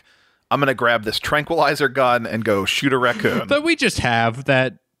back. I'm going to grab this tranquilizer gun and go shoot a raccoon. That we just have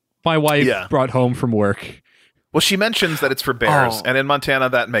that my wife brought home from work. Well, she mentions that it's for bears. And in Montana,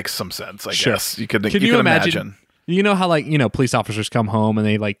 that makes some sense, I guess. You can imagine. You know how police officers come home and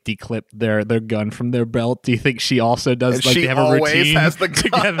they declip their gun from their belt? Do you think she also does? And she they have a routine has the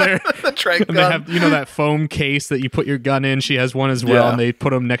gun, together. The trank gun. They have that foam case that you put your gun in. She has one as well, and they put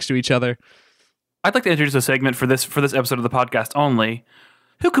them next to each other. I'd like to introduce a segment for this episode of the podcast only.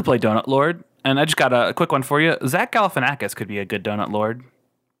 Who could play Donut Lord? And I just got a quick one for you. Zach Galifianakis could be a good Donut Lord.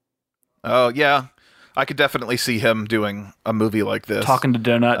 Oh yeah. I could definitely see him doing a movie like this. Talking to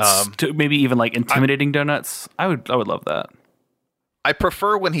donuts, to maybe even intimidating donuts. I would love that. I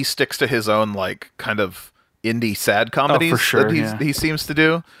prefer when he sticks to his own kind of indie sad comedies that he seems to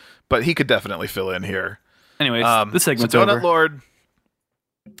do, but he could definitely fill in here. Anyways, this segment's so Donut over. Lord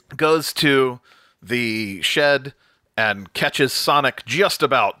goes to the shed and catches Sonic just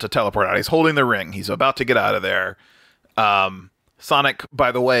about to teleport out. He's holding the ring. He's about to get out of there. Sonic,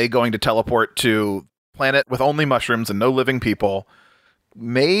 by the way, going to teleport to planet with only mushrooms and no living people.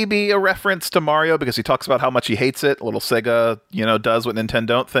 Maybe a reference to Mario because he talks about how much he hates it. A little Sega, does what Nintendo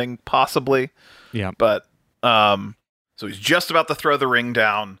don't thing, possibly. Yeah. But so he's just about to throw the ring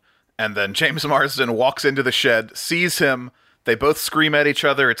down, and then James Marsden walks into the shed, sees him. They both scream at each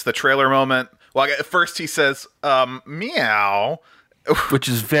other. It's the trailer moment. Well, at first he says, meow. Which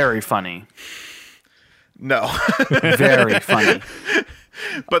is very funny. No. Very funny.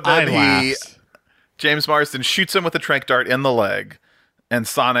 But then James Marsden shoots him with a tranq dart in the leg, and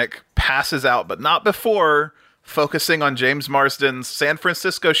Sonic passes out, but not before focusing on James Marsden's San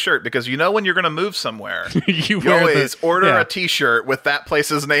Francisco shirt, because when you're going to move somewhere, you always order a t-shirt with that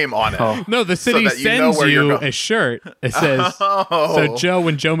place's name on it. Oh. No, the city sends you a shirt. It says, so Joe,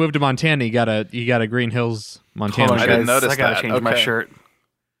 when Joe moved to Montana, you got a Green Hills, Montana. I didn't notice I got to change my shirt.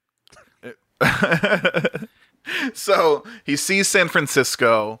 So he sees San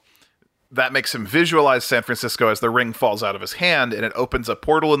Francisco. That makes him visualize San Francisco as the ring falls out of his hand, and it opens a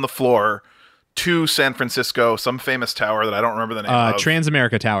portal in the floor to San Francisco, some famous tower that I don't remember the name of.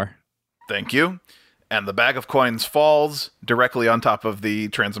 Transamerica Tower. Thank you. And the bag of coins falls directly on top of the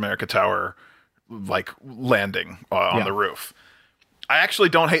Transamerica Tower, like landing on the roof. I actually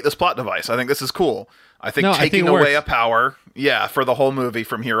don't hate this plot device. I think this is cool. I think taking away a power, for the whole movie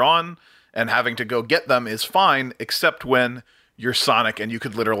from here on and having to go get them is fine, except when you're Sonic and you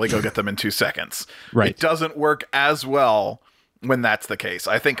could literally go get them in 2 seconds. Right. It doesn't work as well when that's the case.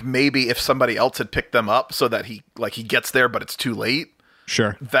 I think maybe if somebody else had picked them up so that he gets there, but it's too late.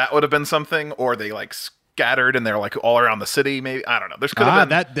 Sure. That would have been something, or they scattered and they're all around the city. Maybe, I don't know. There's could have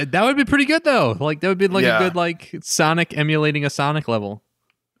been that would be pretty good though. That would be a good Sonic emulating a Sonic level.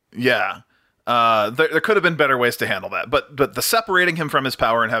 Yeah. There could have been better ways to handle that, but the separating him from his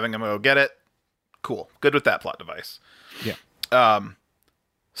power and having him go get it, cool. Good with that plot device. Yeah.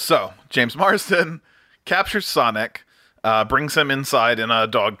 So James Marsden captures Sonic, brings him inside in a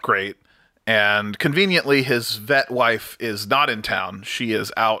dog crate, and conveniently his vet wife is not in town. She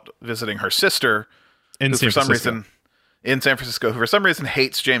is out visiting her sister in San Francisco. In San Francisco, who for some reason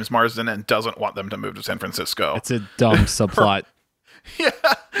hates James Marsden and doesn't want them to move to San Francisco. It's a dumb subplot.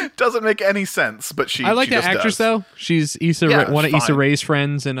 Doesn't make any sense, but I like that actress though. She's one of Issa Rae's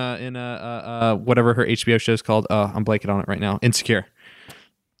friends in a whatever her HBO show is called. I'm blanking on it right now. Insecure.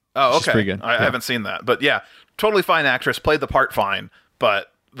 Oh, okay. She's pretty good. I haven't seen that, but totally fine actress. Played the part fine,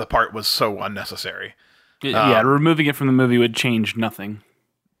 but the part was so unnecessary. Removing it from the movie would change nothing.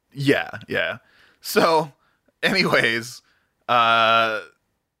 Yeah. So, anyways, Marsden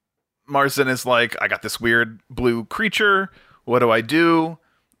is like, I got this weird blue creature. What do I do?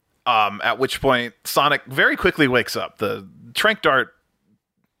 At which point, Sonic very quickly wakes up. The tranq dart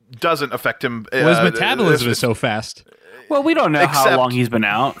doesn't affect him. His metabolism is so fast. Well, we don't know how long he's been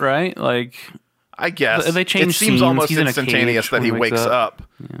out, right? I guess they changed. It seems scenes. almost He's instantaneous that he wakes up.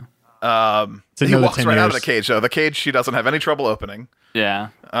 Yeah. He walks right out of the cage, though. The cage she doesn't have any trouble opening. Yeah.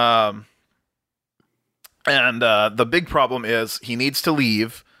 And the big problem is he needs to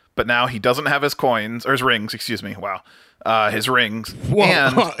leave, but now he doesn't have his coins, or his rings, excuse me. Wow. His rings. Whoa,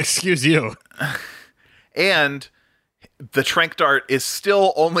 and, excuse you. And the tranq dart is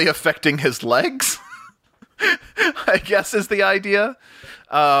still only affecting his legs, I guess is the idea.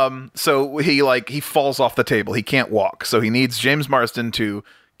 So he falls off the table. He can't walk. So he needs James Marsden to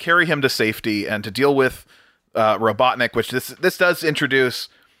carry him to safety and to deal with Robotnik, which this does introduce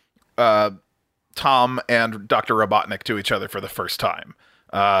Tom and Dr. Robotnik to each other for the first time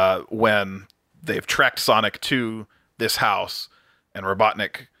when they've tracked Sonic to this house, and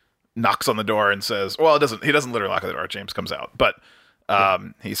Robotnik knocks on the door and says, well, he doesn't literally knock on the door. James comes out, but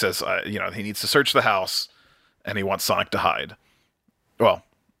he says, he needs to search the house and he wants Sonic to hide. Well,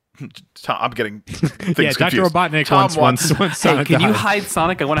 Tom, I'm getting things Dr. confused. Robotnik wants Sonic to hide. Can you hide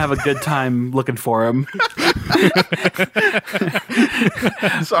Sonic? I want to have a good time looking for him.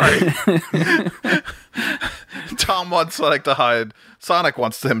 Sorry. Tom wants Sonic to hide. Sonic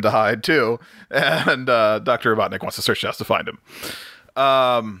wants him to hide too. And Dr. Robotnik wants to search the house to find him.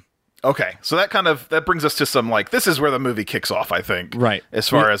 Okay, so that brings us to some this is where the movie kicks off, I think. Right. As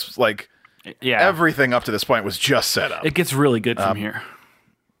far as everything up to this point was just set up. It gets really good from here.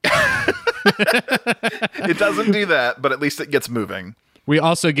 It doesn't do that, but at least it gets moving. We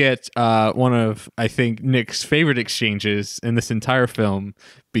also get one of, I think, Nick's favorite exchanges in this entire film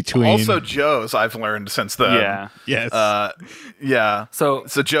between... Also Joe's, I've learned since then. Yeah. Yes. Yeah. So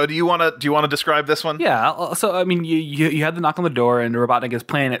Joe, do you want to describe this one? Yeah. So, I mean, you had the knock on the door, and Robotnik is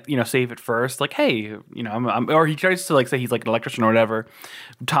playing it, safe at first. Like, hey, or he tries to, say he's, an electrician or whatever.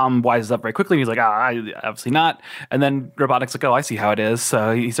 Tom wises up very quickly. He's like, obviously not. And then Robotnik's like, oh, I see how it is.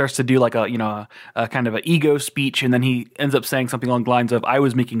 So he starts to do, a kind of an ego speech, and then he ends up saying something along the lines of, I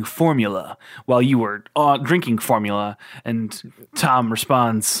was making formula while you were drinking formula. And Tom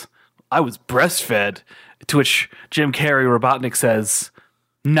responds, I was breastfed, to which Jim Carrey Robotnik says,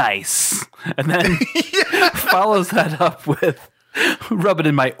 nice. And then follows that up with, rub it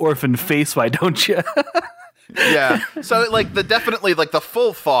in my orphan face, why don't you? Yeah. So definitely the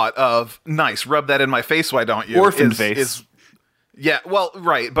full thought of nice, rub that in my face, why don't you? Orphan face. Yeah, well,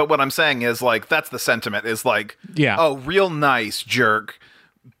 right. But what I'm saying is that's the sentiment is oh, real nice jerk.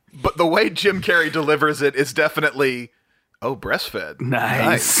 But the way Jim Carrey delivers it is definitely, oh, breastfed.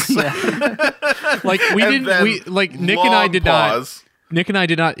 Nice. Yeah. Nick and I did pause. Nick and I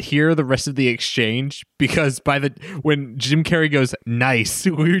did not hear the rest of the exchange because when Jim Carrey goes nice,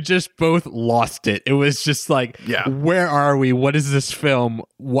 we just both lost it. It was just like, where are we? What is this film?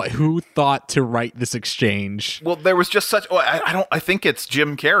 Who thought to write this exchange? Well, there was just such. I think it's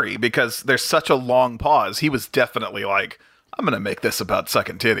Jim Carrey because there's such a long pause. He was definitely like, I'm gonna make this about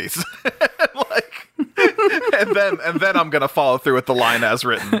sucking titties, and then I'm gonna follow through with the line as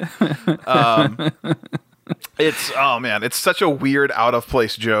written. It's such a weird, out of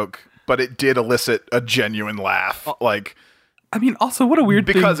place joke, but it did elicit a genuine laugh. I mean, also, what a weird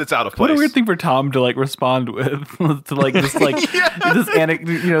thing. Because it's out of place. What a weird thing for Tom to respond with to this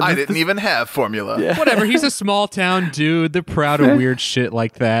anecdote. I didn't even have formula. Yeah. Whatever. He's a small town dude. They're proud of weird shit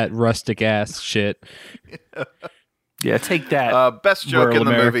like that, rustic ass shit. Yeah, take that. Best joke in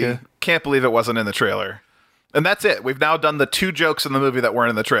the America. movie. Can't believe it wasn't in the trailer. And that's it. We've now done the 2 jokes in the movie that weren't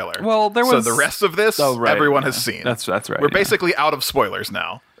in the trailer. Well, there was... So the rest of this, everyone has seen. That's right. We're basically out of spoilers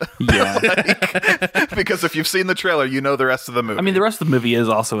now. Yeah. Because if you've seen the trailer, you know the rest of the movie. I mean, the rest of the movie is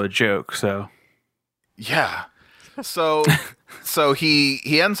also a joke, so... Yeah. So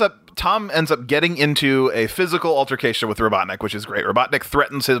Tom ends up getting into a physical altercation with Robotnik, which is great. Robotnik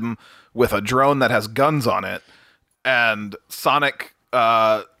threatens him with a drone that has guns on it, and Sonic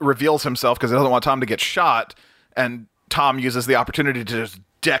reveals himself because he doesn't want Tom to get shot, and Tom uses the opportunity to just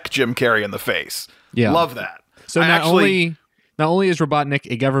deck Jim Carrey in the face. Yeah. Love that. So not only is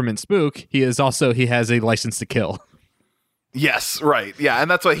Robotnik a government spook, he has a license to kill. Yes, right. Yeah,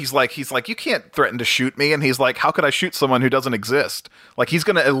 and that's why he's like, you can't threaten to shoot me, and he's like, how could I shoot someone who doesn't exist? Like, he's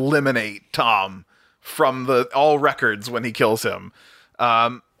going to eliminate Tom from all records when he kills him.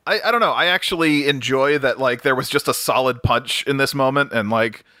 I don't know. I actually enjoy that, there was just a solid punch in this moment, and,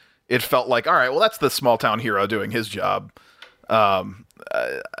 it felt like, all right, well, that's the small town hero doing his job. I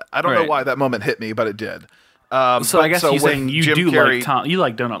don't know why that moment hit me, but it did. I guess you're saying you Jim do Carrey, like Tom. You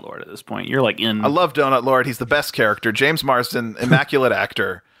like Donut Lord at this point. You're in. I love Donut Lord. He's the best character. James Marsden, immaculate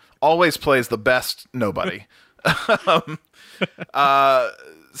actor, always plays the best nobody.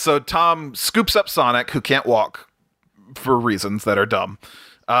 So Tom scoops up Sonic, who can't walk for reasons that are dumb.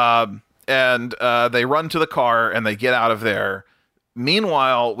 And they run to the car and they get out of there.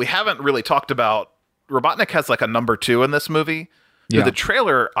 Meanwhile, we haven't really talked about Robotnik has a number 2 in this movie. Yeah. The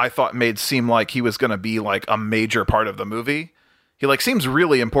trailer I thought made seem like he was going to be a major part of the movie. He seems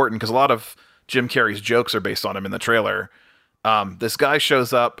really important because a lot of Jim Carrey's jokes are based on him in the trailer. This guy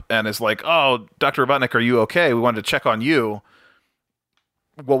shows up and is like, "Oh, Dr. Robotnik, are you okay? We wanted to check on you."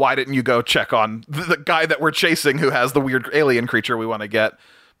 Well, why didn't you go check on the guy that we're chasing who has the weird alien creature we want to get?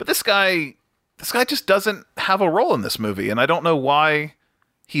 But this guy just doesn't have a role in this movie, and I don't know why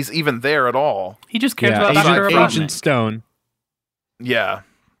he's even there at all. He just cares about Dr. Robotnik. Agent Stone. Yeah.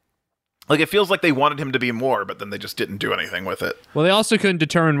 It feels like they wanted him to be more, but then they just didn't do anything with it. Well, they also couldn't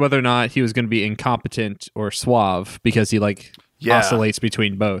determine whether or not he was going to be incompetent or suave because he oscillates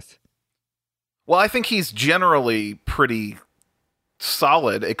between both. Well, I think he's generally pretty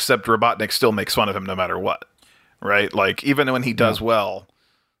solid, except Robotnik still makes fun of him no matter what, right? Even when he does well,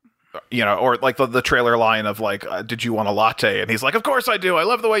 or the trailer line of did you want a latte? And he's like, of course I do. I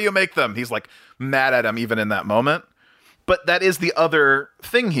love the way you make them. He's mad at him even in that moment. But that is the other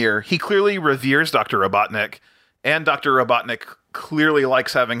thing here. He clearly reveres Dr. Robotnik, and Dr. Robotnik clearly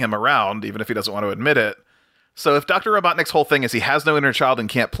likes having him around, even if he doesn't want to admit it. So if Dr. Robotnik's whole thing is he has no inner child and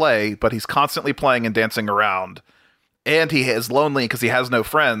can't play, but he's constantly playing and dancing around, and he is lonely because he has no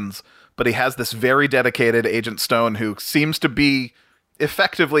friends, but he has this very dedicated Agent Stone who seems to be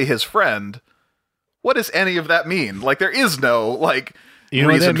effectively his friend, what does any of that mean? There is no,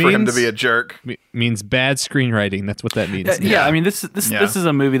 reason for him to be a jerk. Means bad screenwriting. That's what that means. Yeah, I mean, this is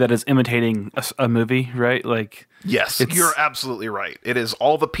a movie that is imitating a movie, right? Yes, you're absolutely right. It is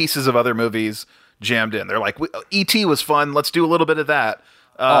all the pieces of other movies jammed in. They're like, E.T. was fun. Let's do a little bit of that.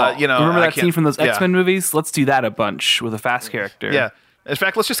 Remember that scene from those X-Men movies? Let's do that a bunch with a fast character. Yeah. In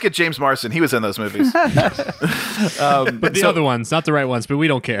fact, let's just get James Marsden. He was in those movies. But the other ones, not the right ones, but we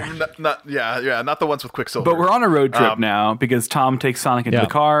don't care. Not the ones with Quicksilver. But we're on a road trip now because Tom takes Sonic into the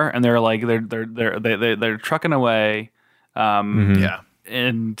car, and they're they're trucking away. And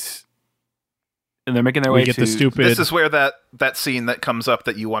they're making their way to the stupid. This is where that scene that comes up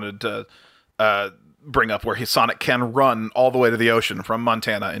that you wanted to bring up, where Sonic can run all the way to the ocean from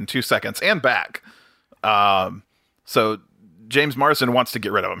Montana in 2 seconds and back. So James Marsden wants to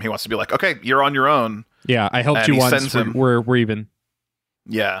get rid of him. He wants to be like, okay, you're on your own. Yeah, I helped you once. We're even.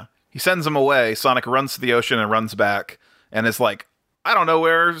 Yeah. He sends him away. Sonic runs to the ocean and runs back and is like, I don't know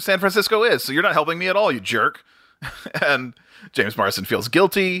where San Francisco is, so you're not helping me at all, you jerk. And James Marsden feels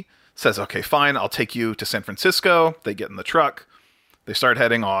guilty, says, okay, fine, I'll take you to San Francisco. They get in the truck. They start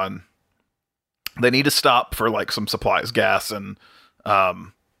heading on. They need to stop for like some supplies, gas and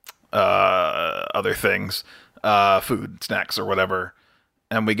other things, food, snacks, or whatever.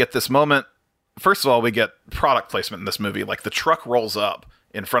 And we get this moment. First of all, we get product placement in this movie. Like the truck rolls up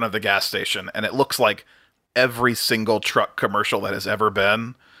in front of the gas station, and it looks like every single truck commercial that has ever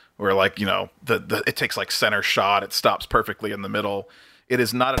been. Where like, you know, it takes like center shot. It stops perfectly in the middle. It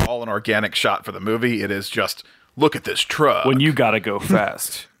is not at all an organic shot for the movie. It is just, look at this truck. When you gotta go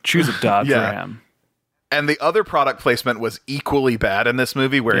fast, choose a Dodge Ram. And the other product placement was equally bad in this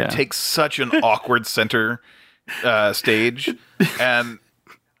movie, where it takes such an awkward center stage, and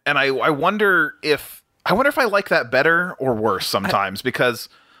I wonder if I like that better or worse sometimes, because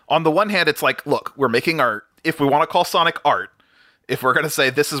on the one hand, it's like, look, we're making art. If we want to call Sonic art, if we're going to say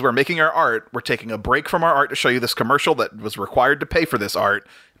we're making our art, we're taking a break from our art to show you this commercial that was required to pay for this art,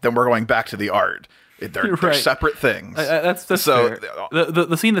 then we're going back to the art. They're separate things. That's so fair.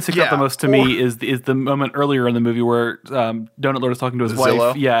 The scene that sticks out the most to me is the moment earlier in the movie where Donut Lord is talking to his wife.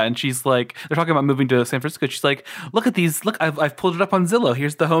 Zillow? Yeah, and she's like, they're talking about moving to San Francisco. She's like, look at these. Look, I've pulled it up on Zillow.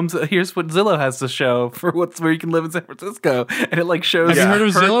 Here's the homes. Here's what Zillow has to show for where you can live in San Francisco. And it like shows. Have you heard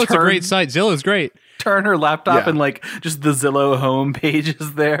of Zillow? It's a great site. Zillow's great. Turn her laptop and like just the Zillow home page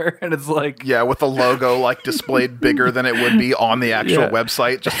is there, and it's like with the logo like displayed bigger than it would be on the actual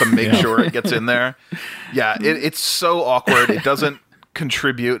website, just to make sure it gets in there. Yeah, it's so awkward. It doesn't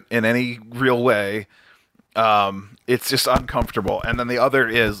contribute in any real way. It's just uncomfortable. And then the other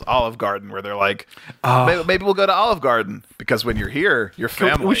is Olive Garden, where they're like, maybe we'll go to Olive Garden, because when you're here, you're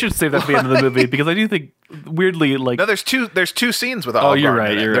family. We should save that for the end of the movie, because I do think weirdly like no, there's two scenes with Olive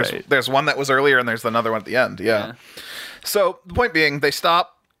Garden. You're right. There's one that was earlier, and there's another one at the end. Yeah. So the point being, they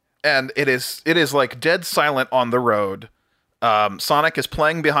stop, and it is like dead silent on the road. Sonic is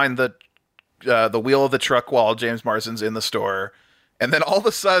playing behind the wheel of the truck while James Marsden's in the store, and then all of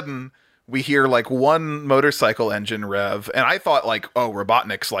a sudden we hear like one motorcycle engine rev, and I thought like, oh,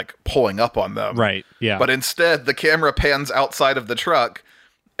 Robotnik's like pulling up on them. Right, yeah. But instead, the camera pans outside of the truck,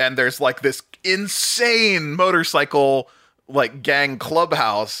 and there's like this insane motorcycle like gang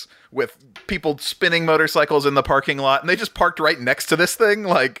clubhouse with people spinning motorcycles in the parking lot, and they just parked right next to this thing,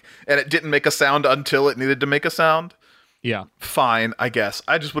 like, and it didn't make a sound until it needed to make a sound. Yeah. Fine, I guess.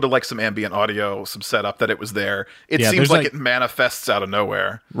 I just would have liked some ambient audio, some setup that it was there. It seems like it manifests out of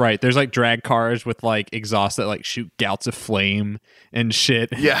nowhere. Right. There's like drag cars with like exhaust that like shoot gouts of flame and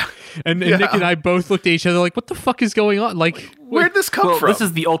shit. Yeah. and Nick and I both looked at each other like, what the fuck is going on? Like, where'd this come from? This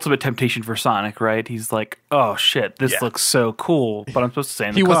is the ultimate temptation for Sonic, right? He's like, oh shit, this looks so cool, but I'm supposed to stay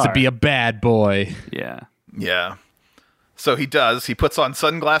in the car. He wants to be a bad boy. Yeah. Yeah. So he does. He puts on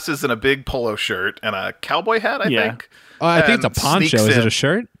sunglasses and a big polo shirt and a cowboy hat, I think. I think it's a poncho. Is it a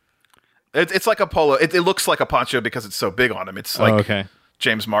shirt? It's like a polo. It looks like a poncho because it's so big on him. It's like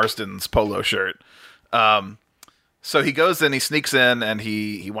James Marsden's polo shirt. So he goes in, he sneaks in, and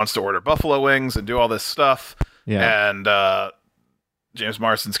he wants to order buffalo wings and do all this stuff. Yeah. And James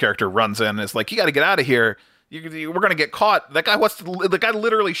Marsden's character runs in and is like, you got to get out of here. We're going to get caught. The guy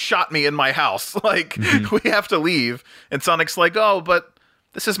literally shot me in my house. Like, we have to leave. And Sonic's like, oh, but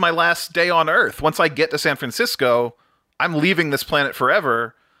this is my last day on Earth. Once I get to San Francisco, I'm leaving this planet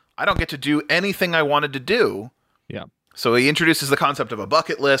forever. I don't get to do anything I wanted to do. Yeah. So he introduces the concept of a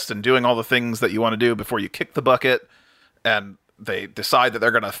bucket list and doing all the things that you want to do before you kick the bucket. And they decide that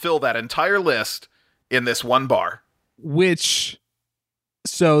they're going to fill that entire list in this one bar.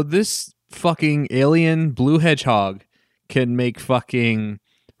 So this fucking alien blue hedgehog can make fucking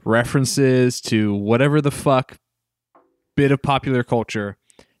references to whatever the fuck bit of popular culture,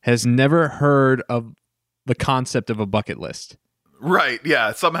 has never heard of the concept of a bucket list. Right,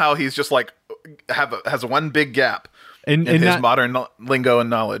 yeah. Somehow he's just like has one big gap in his modern lingo and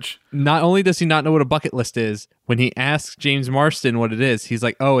knowledge. Not only does he not know what a bucket list is, when he asks James Marsden what it is, he's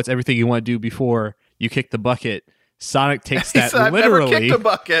like, oh, it's everything you want to do before you kick the bucket. Sonic takes that I've literally. never kicked a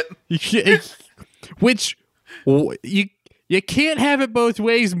bucket. Which you can't have it both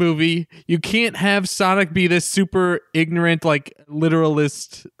ways, movie. You can't have Sonic be this super ignorant, like,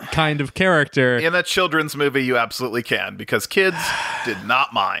 literalist kind of character. In a children's movie, you absolutely can, because kids did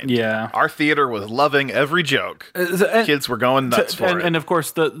not mind. Yeah. Our theater was loving every joke. Kids were going nuts for it. And of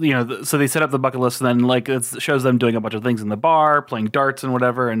course, so they set up the bucket list, and then like it shows them doing a bunch of things in the bar, playing darts and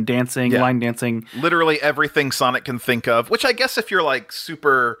whatever, and dancing, line dancing. Literally everything Sonic can think of, which I guess if you're like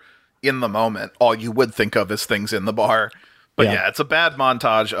super in the moment, all you would think of is things in the bar. But yeah, it's a bad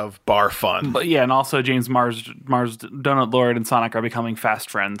montage of bar fun. But yeah, and also James Donut Lord and Sonic are becoming fast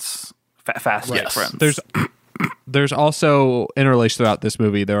friends. Fast friends. There's There's also interlaced throughout this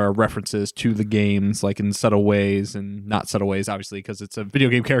movie, there are references to the games, like in subtle ways and not subtle ways, obviously, because it's a video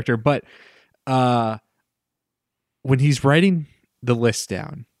game character. But when he's writing the list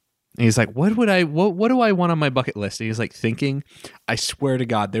down, and he's like, what do I want on my bucket list? And he's like thinking, I swear to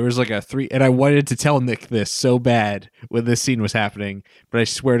God, there was like a 3, and I wanted to tell Nick this so bad when this scene was happening, but I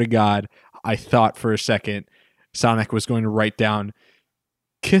swear to God, I thought for a second Sonic was going to write down,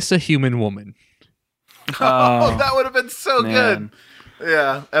 kiss a human woman. Oh, that would have been so man. good.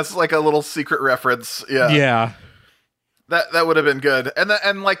 Yeah, that's like a little secret reference. Yeah. Yeah. That would have been good.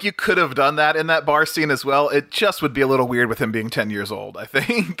 And like you could have done that in that bar scene as well. It just would be a little weird with him being 10 years old, I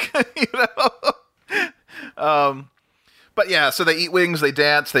think. You know? But yeah, so they eat wings, they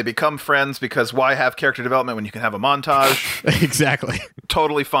dance, they become friends, because why have character development when you can have a montage? Exactly.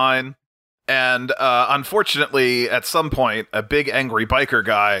 Totally fine. And unfortunately, at some point, a big angry biker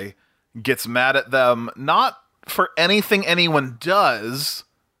guy gets mad at them, not for anything anyone does,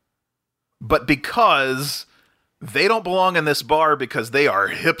 but because they don't belong in this bar because they are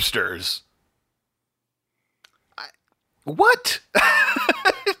hipsters. What?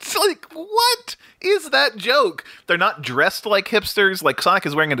 It's like, what is that joke? They're not dressed like hipsters. Like, Sonic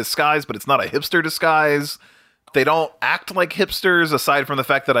is wearing a disguise, but it's not a hipster disguise. They don't act like hipsters, aside from the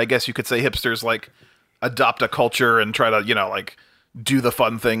fact that I guess you could say hipsters, like, adopt a culture and try to, you know, like, do the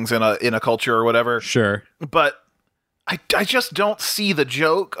fun things in a culture or whatever. Sure. But I just don't see the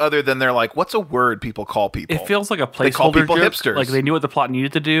joke, other than they're like, what's a word people call people? It feels like a They call placeholder people joke. hipsters. Like they knew what the plot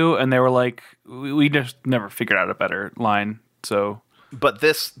needed to do, and they were like, we just never figured out a better line. So, But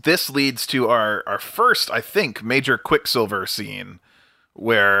this leads to our first, I think, major Quicksilver scene,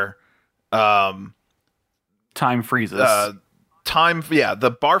 where time freezes.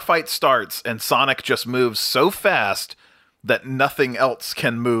 the bar fight starts, and Sonic just moves so fast that nothing else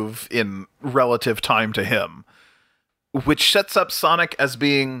can move in relative time to him, which sets up Sonic as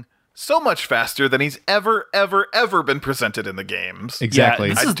being so much faster than he's ever been presented in the games. Exactly.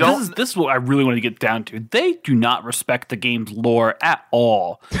 Yeah, this is what I really want to get down to. They do not respect the game's lore at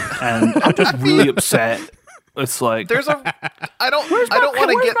all, and I'm just really upset. It's like I don't want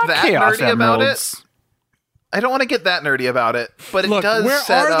to get that nerdy about it. I don't want to get that nerdy about it, but Look, it does where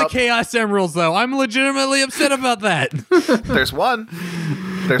set are up... the Chaos Emeralds, though? I'm legitimately upset about that. There's one.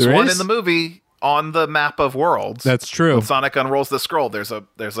 There's There one is? in the movie on the map of worlds. That's true. When Sonic unrolls the scroll, there's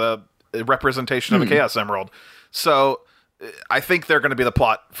a representation of a Chaos Emerald. So I think they're going to be the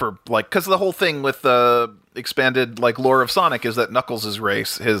plot for, like, because the whole thing with the expanded, like, lore of Sonic is that Knuckles'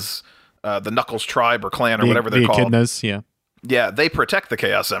 race, the Knuckles tribe or clan or whatever they're called. Echidnas, yeah. Yeah, they protect the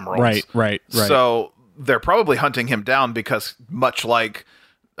Chaos Emeralds. Right. So they're probably hunting him down because, much like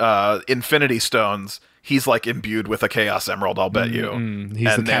Infinity Stones, he's like imbued with a Chaos Emerald, I'll bet you. He's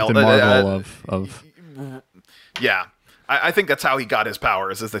And the Captain Marvel of... Yeah. I think that's how he got his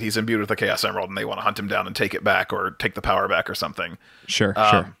powers, is that he's imbued with a Chaos Emerald and they want to hunt him down and take it back, or take the power back or something. Sure.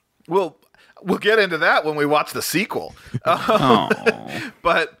 We'll get into that when we watch the sequel.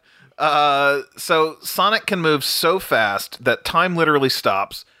 But so Sonic can move so fast that time literally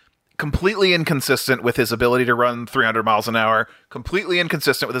stops. Completely inconsistent with his ability to run 300 miles an hour. Completely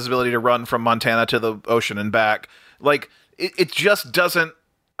inconsistent with his ability to run from Montana to the ocean and back. Like, it just doesn't...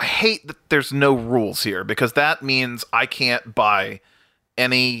 I hate that there's no rules here, because that means I can't buy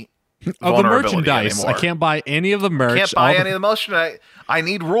any of the vulnerability merchandise. anymore. I can't buy any of the merch. Can't buy any of the merchandise. I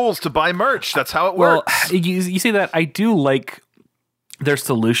need rules to buy merch. That's how it works. You say that. I do like their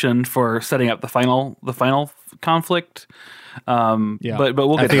solution for setting up the final conflict. Yeah. But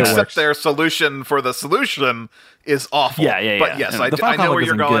we'll get to that. Except their solution for the solution is awful. Yeah. But yes, And I know where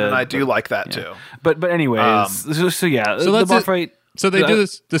you're going, good, and I do like that too. But anyways, so the bar fight. So they do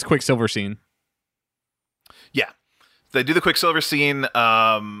this Quicksilver scene. Yeah, they do the Quicksilver scene.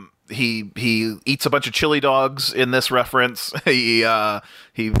 He eats a bunch of chili dogs in this reference. He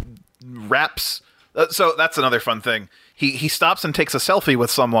raps. So that's another fun thing. He stops and takes a selfie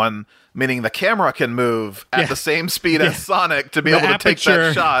with someone, meaning the camera can move at the same speed as Sonic to be able to take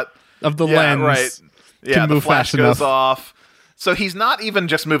that shot of the lens. Right. Yeah, the move flash fast goes enough. off. So he's not even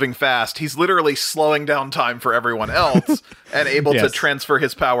just moving fast. He's literally slowing down time for everyone else and able to transfer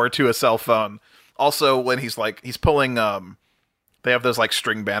his power to a cell phone. Also, when he's pulling, they have those like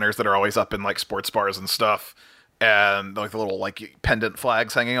string banners that are always up in like sports bars and stuff, and like the little like pendant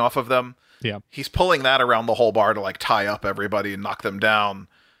flags hanging off of them. Yeah. He's pulling that around the whole bar to like tie up everybody and knock them down.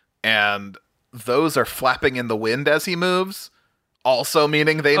 And those are flapping in the wind as he moves. also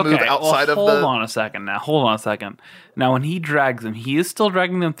meaning they move outside of the... Hold on a second. Now, when he drags them, he is still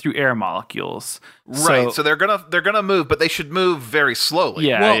dragging them through air molecules. Right, so they're gonna move, but they should move very slowly.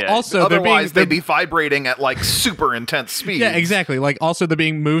 Yeah, well, also otherwise they'd be vibrating at like super intense speed. Yeah, exactly. Like also they're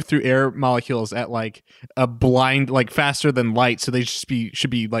being moved through air molecules at like a blind, like faster than light, so they should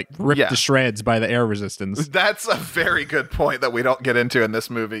be like ripped to shreds by the air resistance. That's a very good point that we don't get into in this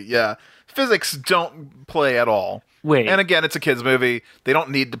movie. Yeah, physics don't play at all. Wait. And again, it's a kids' movie. They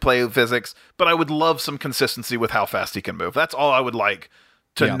don't need to play with physics, but I would love some consistency with how fast he can move. That's all I would like,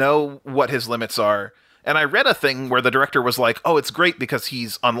 to know what his limits are. And I read a thing where the director was like, oh, it's great because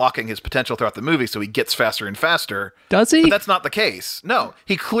he's unlocking his potential throughout the movie, so he gets faster and faster. Does he? But that's not the case. No,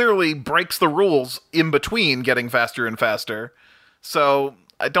 he clearly breaks the rules in between getting faster and faster. So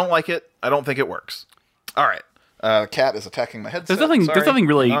I don't like it. I don't think it works. All right. Cat is attacking my headset. There's nothing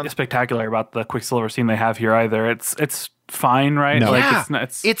really spectacular about the Quicksilver scene they have here either. It's fine, right? No. Like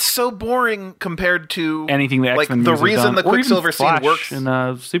it's so boring compared to anything the X-Men the reason the Quicksilver scene works in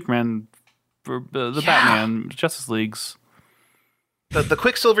Superman, for the Batman Justice Leagues. The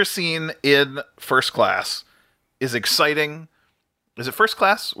Quicksilver scene in First Class is exciting. Is it First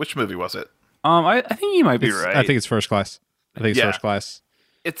Class? Which movie was it? I think you might be right. I think it's First Class. First Class.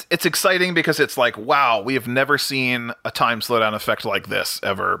 It's exciting because it's like, wow, we have never seen a time slowdown effect like this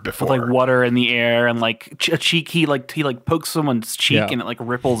ever before. With like water in the air and like a cheek, he pokes someone's cheek and it like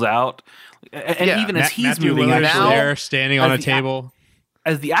ripples out. And even as he's Matthew moving, Lillard's now there standing on a table.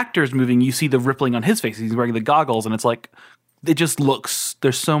 As the actor's moving, you see the rippling on his face. He's wearing the goggles, and it's like it just looks.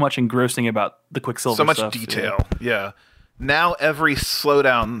 There's so much engrossing about the Quicksilver. So much stuff, detail. Yeah. Now every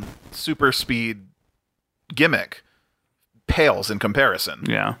slowdown super speed gimmick pales in comparison.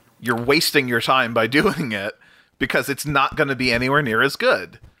 Yeah. You're wasting your time by doing it because it's not going to be anywhere near as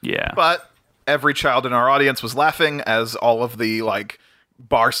good. Yeah. But every child in our audience was laughing as all of the like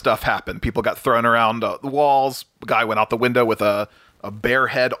bar stuff happened. People got thrown around the walls. A guy went out the window with a bear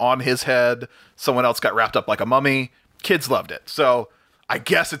head on his head. Someone else got wrapped up like a mummy. Kids loved it. So I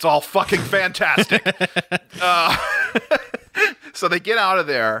guess it's all fucking fantastic. So they get out of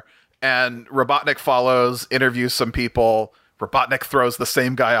there and Robotnik follows, interviews some people. Robotnik throws the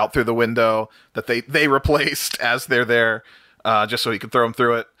same guy out through the window that they replaced as they're there, just so he could throw him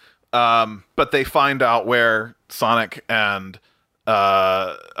through it. But they find out where Sonic and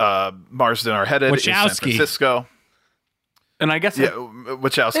Marsden are headed in San Francisco. And I guess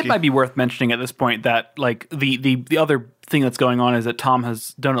Wachowski. It might be worth mentioning at this point that like the other thing that's going on is that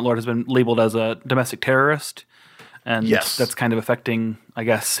Donut Lord has been labeled as a domestic terrorist, and that's kind of affecting, I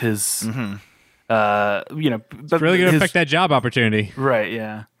guess, his. Mm-hmm. It's really going to affect that job opportunity. Right,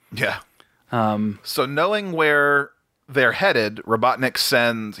 yeah. Yeah. So knowing where they're headed,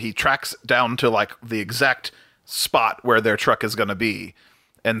 Robotnik he tracks down to like the exact spot where their truck is going to be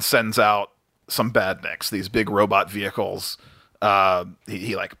and sends out some badniks, these big robot vehicles.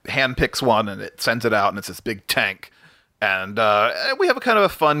 He like handpicks one and it sends it out and it's this big tank. And we have a kind of a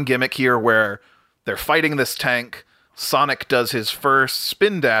fun gimmick here where they're fighting this tank. Sonic does his first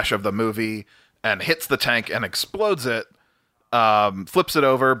spin dash of the movie and hits the tank and explodes it, flips it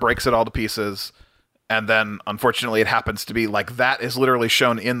over, breaks it all to pieces, and then, unfortunately, it happens to be like that is literally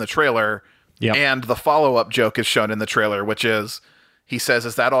shown in the trailer, and the follow-up joke is shown in the trailer, which is, he says,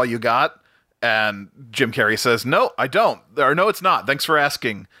 "Is that all you got?" And Jim Carrey says, "No, I don't." Or, "No, it's not. Thanks for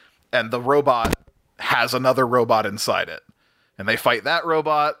asking." And the robot has another robot inside it. And they fight that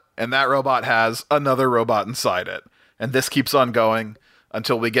robot, and that robot has another robot inside it. And this keeps on going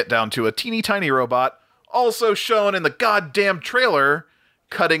until we get down to a teeny tiny robot, also shown in the goddamn trailer,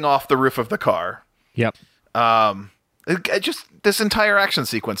 cutting off the roof of the car. Yep. Just this entire action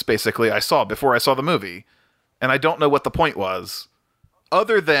sequence, basically, I saw before I saw the movie. And I don't know what the point was.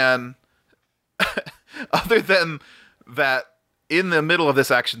 Other than that, in the middle of this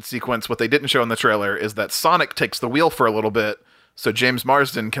action sequence, what they didn't show in the trailer is that Sonic takes the wheel for a little bit so James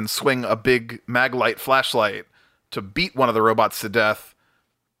Marsden can swing a big Maglite flashlight to beat one of the robots to death.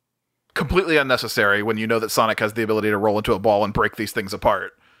 Completely unnecessary when you know that Sonic has the ability to roll into a ball and break these things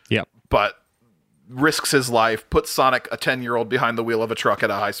apart. Yep. But risks his life, puts Sonic, a 10-year-old, behind the wheel of a truck at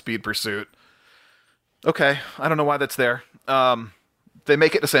a high-speed pursuit. Okay, I don't know why that's there. They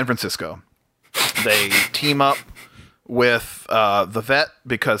make it to San Francisco. They team up with the vet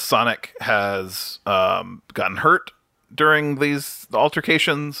because Sonic has gotten hurt during these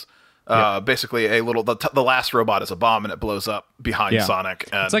altercations. Basically, the last robot is a bomb and it blows up behind Sonic.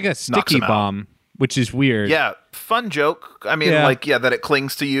 And it's like a sticky bomb, which is weird. Yeah, fun joke. I mean, that it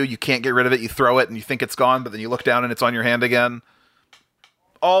clings to you. You can't get rid of it. You throw it and you think it's gone, but then you look down and it's on your hand again.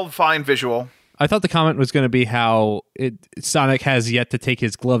 All fine visual. I thought the comment was going to be how Sonic has yet to take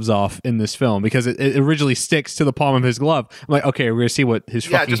his gloves off in this film because it originally sticks to the palm of his glove. I'm like, okay, we're going to see what his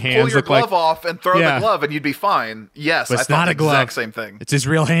fucking just hands pull your look like. glove off and throw the glove, and you'd be fine. Yes, but I it's thought not the a glove. exact same thing. It's his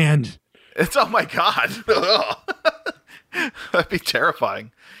real hand. It's oh my god, that'd be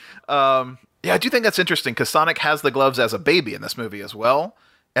terrifying. Yeah, I do think that's interesting because Sonic has the gloves as a baby in this movie as well,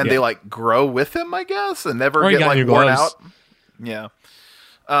 and they like grow with him, I guess, and never get like worn out. Yeah.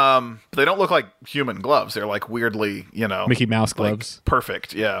 They don't look like human gloves. They're like weirdly, Mickey Mouse gloves. Like,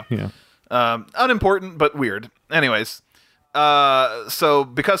 perfect. Yeah. Yeah. Unimportant, but weird. Anyways, so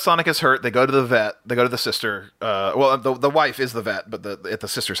because Sonic is hurt, they go to the vet. They go to the sister. Well, the wife is the vet, but at the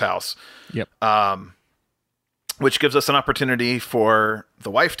sister's house. Yep. Which gives us an opportunity for the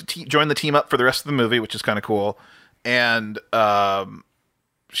wife to join the team up for the rest of the movie, which is kind of cool. And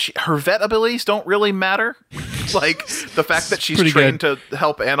her vet abilities don't really matter. Like the fact that she's trained to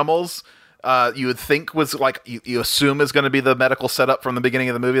help animals, you would think was like you assume is going to be the medical setup from the beginning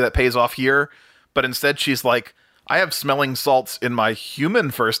of the movie that pays off here, but instead she's like, I have smelling salts in my human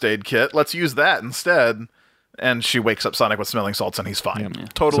first aid kit. Let's use that instead. And she wakes up Sonic with smelling salts, and he's fine,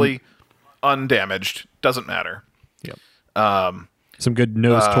 totally undamaged. Doesn't matter. Yep. Some good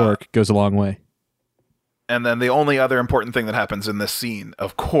nose torque goes a long way. And then the only other important thing that happens in this scene,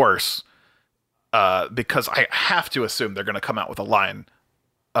 of course, because I have to assume they're going to come out with a line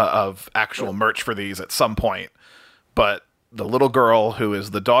of actual merch for these at some point. But the little girl who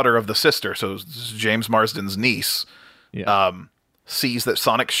is the daughter of the sister, so James Marsden's niece, sees that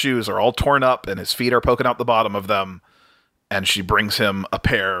Sonic's shoes are all torn up and his feet are poking out the bottom of them. And she brings him a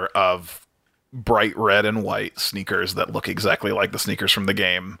pair of bright red and white sneakers that look exactly like the sneakers from the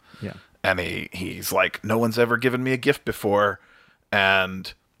game. Yeah. And he's like, no one's ever given me a gift before.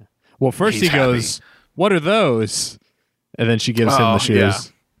 And well, first he goes, what are those? And then she gives him the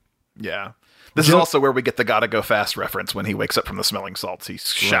shoes. Yeah. This is also where we get the gotta go fast reference when he wakes up from the smelling salts. He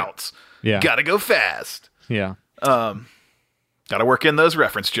shouts, gotta go fast. Yeah. Gotta work in those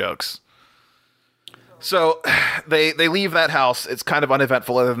reference jokes. So they leave that house. It's kind of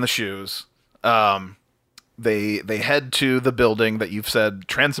uneventful other than the shoes. They head to the building that you've said,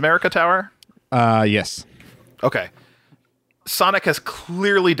 Transamerica Tower? Yes. Okay. Sonic has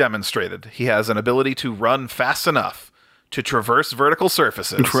clearly demonstrated he has an ability to run fast enough to traverse vertical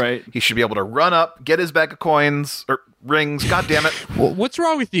surfaces. Right. He should be able to run up, get his bag of coins, or rings, god damn it. Well, what's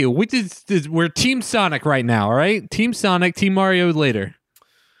wrong with you? We're Team Sonic right now, all right? Team Sonic, Team Mario later.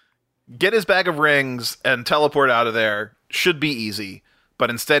 Get his bag of rings and teleport out of there. Should be easy.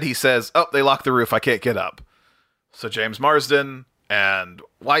 But instead he says, oh, they locked the roof, I can't get up. So James Marsden and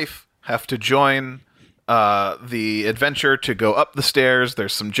wife have to join the adventure to go up the stairs.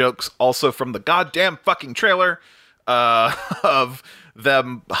 There's some jokes also from the goddamn fucking trailer of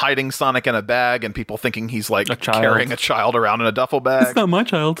them hiding Sonic in a bag and people thinking he's like carrying a child around in a duffel bag. It's not my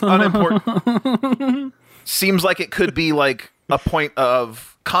child. Unimportant. Seems like it could be like a point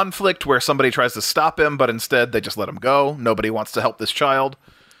of conflict where somebody tries to stop him, but instead they just let him go. Nobody wants to help this child.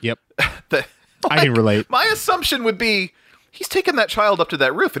 Yep. I can relate. My assumption would be he's taking that child up to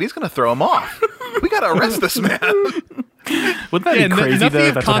that roof and he's going to throw him off. We got to arrest this man. Wouldn't that be crazy?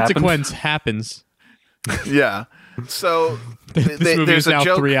 Nothing of consequence happens. Yeah. So this movie is now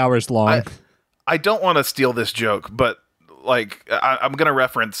joke. 3 hours long. I don't want to steal this joke, but like I'm going to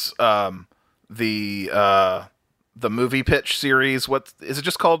reference the movie pitch series. What is it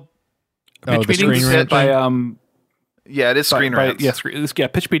just called? Pitch the Screen Rant by yeah, it is Screen Rant. Yes,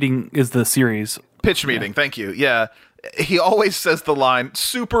 Pitch Meeting is the series. Pitch Meeting, thank you. Yeah. He always says the line,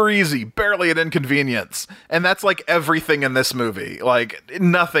 super easy, barely an inconvenience. And that's like everything in this movie. Like,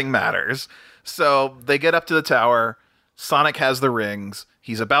 nothing matters. So they get up to the tower. Sonic has the rings.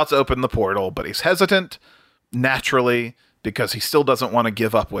 He's about to open the portal, but he's hesitant, naturally, because he still doesn't want to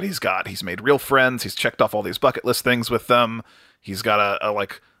give up what he's got. He's made real friends. He's checked off all these bucket list things with them. He's got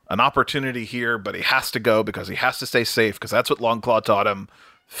an opportunity here, but he has to go because he has to stay safe, because that's what Longclaw taught him.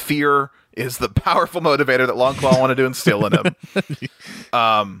 Fear is the powerful motivator that Longclaw wanted to instill in him.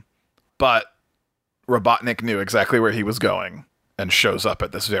 But Robotnik knew exactly where he was going and shows up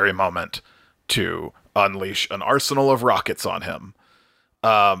at this very moment to unleash an arsenal of rockets on him.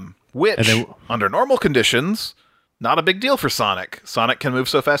 Which, under normal conditions, not a big deal for Sonic. Sonic can move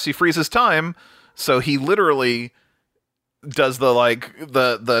so fast he freezes time, so he literally does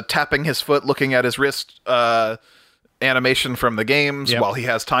the tapping his foot, looking at his wrist animation from the games while he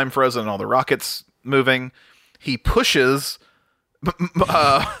has time frozen and all the rockets moving. He pushes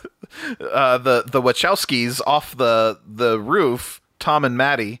the Wachowskis off the roof, Tom and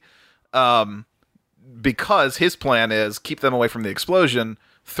Maddie, because his plan is keep them away from the explosion,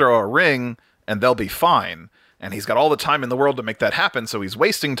 throw a ring, and they'll be fine. And he's got all the time in the world to make that happen, so he's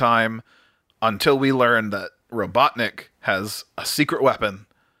wasting time until we learn that Robotnik has a secret weapon.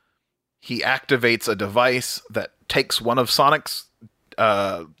 He activates a device that takes one of Sonic's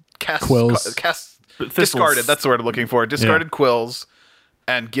quills. Discarded, that's the word I'm looking for. Discarded quills,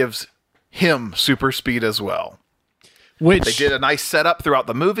 and gives him super speed as well. Which they did a nice setup throughout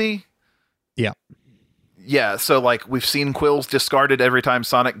the movie. Yeah. Yeah, so like we've seen quills discarded every time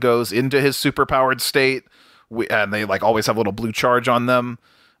Sonic goes into his superpowered state, and they like always have a little blue charge on them.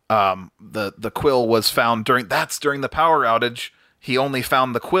 The quill was found during the power outage. He only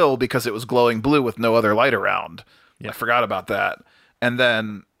found the quill because it was glowing blue with no other light around. I forgot about that. And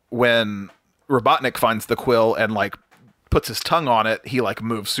then when Robotnik finds the quill and like puts his tongue on it, he like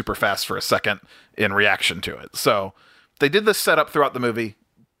moves super fast for a second in reaction to it. So they did this setup throughout the movie.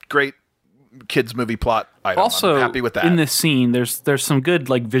 Great kids movie plot item. Also, I'm happy with that. In this scene, there's some good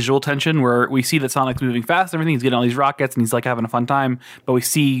like visual tension where we see that Sonic's moving fast, everything, he's getting all these rockets and he's like having a fun time, but we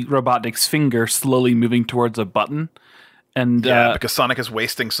see Robotnik's finger slowly moving towards a button. And because Sonic is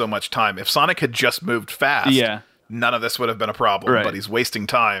wasting so much time. If Sonic had just moved fast, none of this would have been a problem. Right. But he's wasting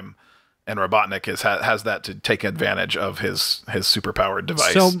time, and Robotnik has that to take advantage of his superpowered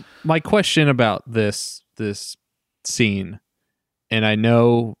device. So my question about this scene, and I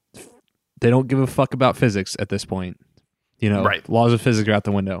know they don't give a fuck about physics at this point. Laws of physics are out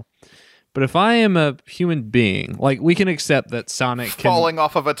the window. But if I am a human being, like we can accept that Sonic falling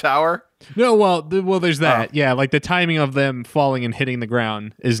off of a tower. No, well, there's that. Oh. Yeah, like the timing of them falling and hitting the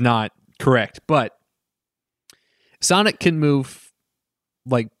ground is not correct. But Sonic can move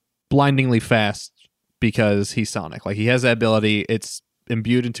like blindingly fast because he's Sonic. Like he has that ability. It's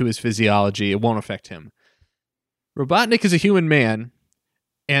imbued into his physiology. It won't affect him. Robotnik is a human man,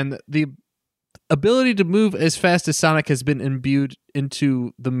 and the ability to move as fast as Sonic has been imbued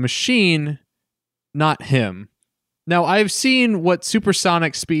into the machine, not him. Now, I've seen what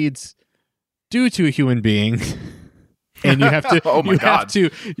supersonic speeds do to a human being, and you have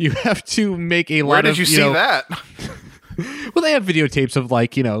to you have to make a lot of... Where did you see that? Well, they have videotapes of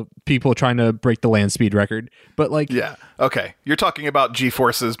like, people trying to break the land speed record, but like... Yeah, okay. You're talking about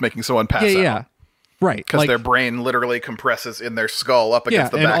G-forces making someone pass out. Yeah. Right. Because their brain literally compresses in their skull up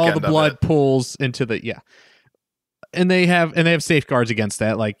against the back end of it. And all the blood pulls into the... And they have safeguards against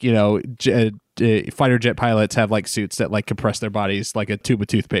that. Like, fighter jet pilots have like suits that like compress their bodies like a tube of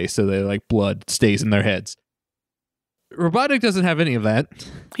toothpaste so they like blood stays in their heads. Robotnik doesn't have any of that.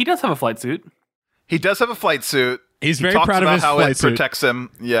 He does have a flight suit. He does have a flight suit. He's very proud of his how flight it suit. Protects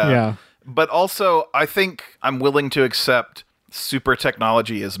him. Yeah. But also, I think I'm willing to accept super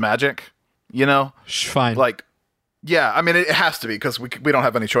technology is magic. Fine. Like, yeah, I mean, it has to be because we don't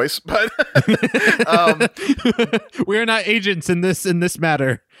have any choice. But we are not agents in this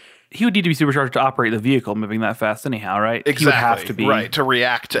matter. He would need to be supercharged to operate the vehicle moving that fast anyhow, right? Exactly. He would have to be. Right, to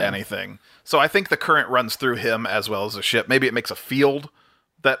react to anything. So I think the current runs through him as well as the ship. Maybe it makes a field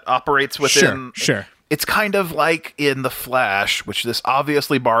that operates within. Sure. It's kind of like in The Flash, which this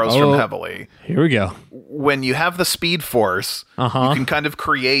obviously borrows from heavily. Here we go. When you have the Speed Force, you can kind of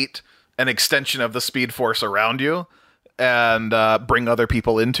create an extension of the Speed Force around you and bring other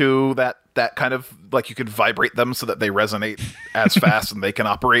people into that kind of, like you could vibrate them so that they resonate as fast and they can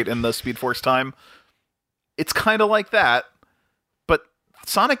operate in the Speed Force time. It's kind of like that, but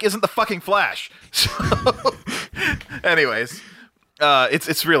Sonic isn't the fucking Flash. So, anyways,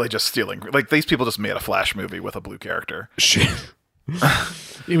 it's really just stealing. Like, these people just made a Flash movie with a blue character. Shit.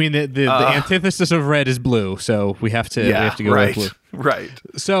 You mean the antithesis of red is blue, so we have to go with blue. Right.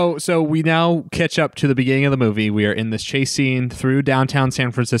 So we now catch up to the beginning of the movie. We are in this chase scene through downtown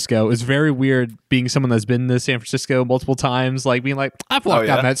San Francisco. It's very weird being someone that's been to San Francisco multiple times, like being like, I've walked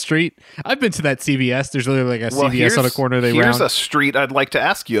down that street. I've been to that CVS. There's literally like a CVS on a corner Here's a street I'd like to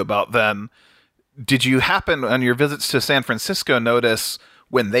ask you about then. Did you happen on your visits to San Francisco notice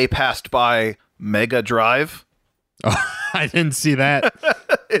when they passed by Mega Drive? Oh, I didn't see that.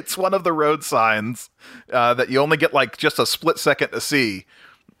 It's one of the road signs that you only get like just a split second to see,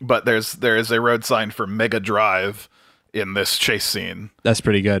 but there is a road sign for Mega Drive in this chase scene. That's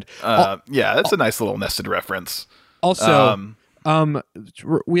pretty good. Yeah, that's a nice little nested reference. Also,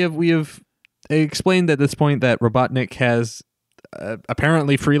 we have explained at this point that Robotnik has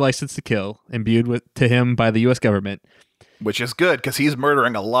apparently free license to kill imbued to him by the U.S. government, which is good because he's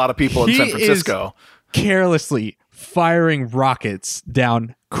murdering a lot of people in San Francisco. Carelessly firing rockets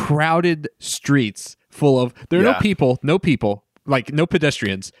down crowded streets full of no people, like no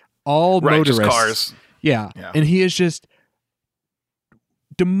pedestrians, all motorists, just cars. Yeah. And he is just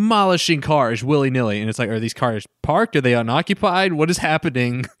demolishing cars willy-nilly, and it's like, are these cars parked? Are they unoccupied? What is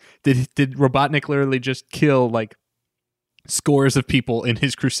happening? Did Robotnik literally just kill like scores of people in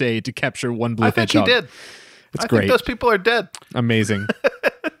his crusade to capture one blue hedgehog? I think he did. It's I great. think those people are dead. Amazing.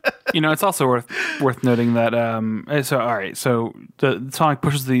 It's also worth noting that. So the Sonic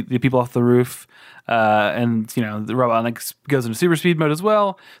pushes the people off the roof, and the Robotnik goes into super speed mode as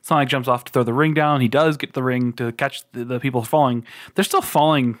well. Sonic jumps off to throw the ring down. He does get the ring to catch the people falling. They're still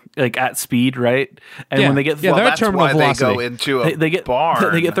falling like at speed, right? And when they get they're at terminal velocity. They go into a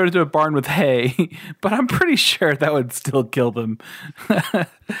barn. They get thrown into a barn with hay, but I'm pretty sure that would still kill them.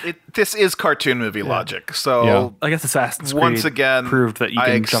 This is cartoon movie logic, so I guess Assassin's Creed once again proved that you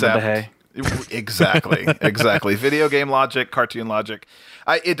can jump into hay. Exactly. Video game logic, cartoon logic.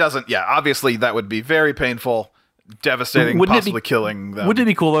 It doesn't. Yeah, obviously that would be very painful, devastating, possibly killing them. Wouldn't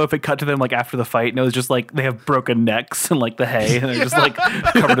it be cool though if it cut to them like after the fight and it was just like they have broken necks and like the hay and they're just like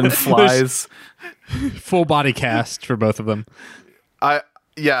covered in flies. Full body cast for both of them.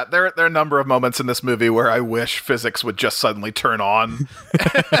 Yeah, there are a number of moments in this movie where I wish physics would just suddenly turn on.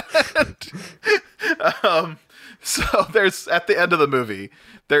 So there's, at the end of the movie,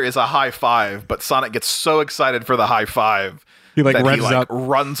 there is a high five, but Sonic gets so excited for the high five he that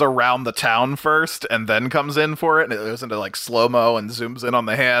runs around the town first and then comes in for it, and it goes into like slow-mo and zooms in on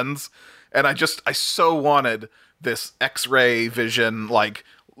the hands. And I so wanted this X-ray vision, like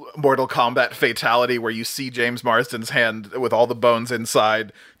Mortal Kombat fatality where you see James Marsden's hand with all the bones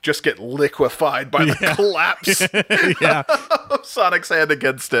inside just get liquefied by the collapse of Sonic's hand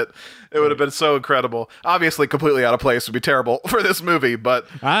against it. It would have been so incredible. Obviously, completely out of place would be terrible for this movie, but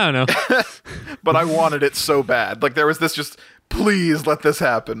I don't know. But I wanted it so bad. Like there was this just, please let this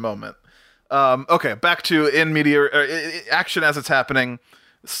happen moment. Okay, back to action as it's happening.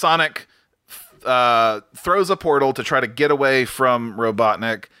 Sonic throws a portal to try to get away from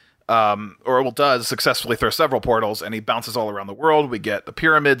Robotnik, does successfully throw several portals, and he bounces all around the world. We get the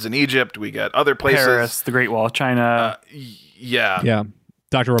pyramids in Egypt. We get other places. Paris, the Great Wall of China. Yeah.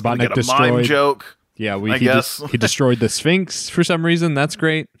 Dr. Robotnik we get a destroyed. Mime joke. Yeah, he destroyed the Sphinx for some reason. That's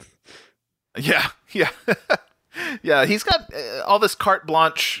great. Yeah. Yeah, he's got all this carte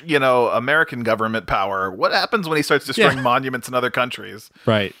blanche, American government power. What happens when he starts destroying monuments in other countries?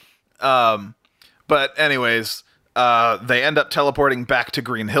 Right. But anyways, they end up teleporting back to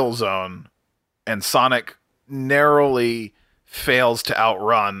Green Hill Zone, and Sonic narrowly fails to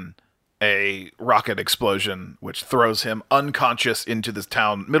outrun a rocket explosion, which throws him unconscious into this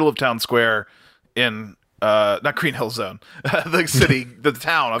middle of town square in, not Green Hill Zone, the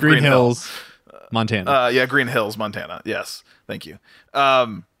town of Green Hills, Montana. Green Hills, Montana. Yes. Thank you.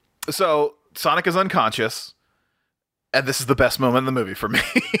 So Sonic is unconscious, and this is the best moment in the movie for me.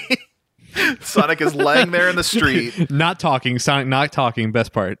 Sonic is laying there in the street. Sonic not talking,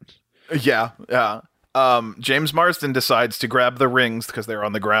 best part. Yeah. James Marsden decides to grab the rings because they're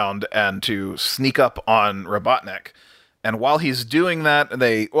on the ground and to sneak up on Robotnik. And while he's doing that,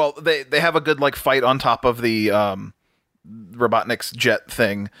 they have a good like fight on top of the Robotnik's jet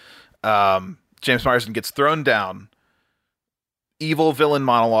thing. James Marsden gets thrown down. Evil villain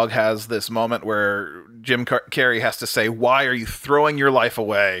monologue has this moment where Jim Carrey has to say, "Why are you throwing your life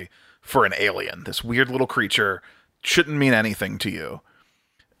away for an alien? This weird little creature shouldn't mean anything to you."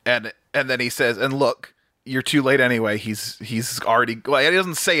 And then he says, "And look, you're too late anyway." He's already, he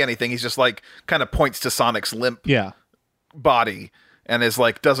doesn't say anything. He's just like kind of points to Sonic's limp body and is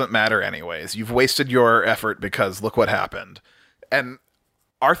like, "Doesn't matter anyways. You've wasted your effort because look what happened." And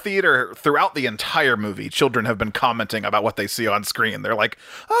our theater, throughout the entire movie, children have been commenting about what they see on screen. They're like,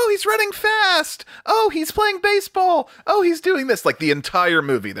 "Oh, he's running fast. Oh, he's playing baseball. Oh, he's doing this." Like the entire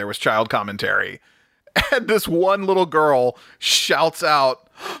movie, there was child commentary. And this one little girl shouts out,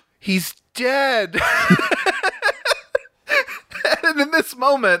 "He's dead." And in this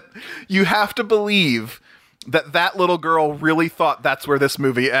moment, you have to believe that little girl really thought that's where this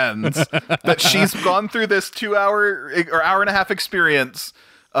movie ends. That she's gone through this 2 hour or hour and a half experience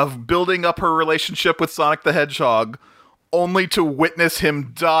of building up her relationship with Sonic the Hedgehog, only to witness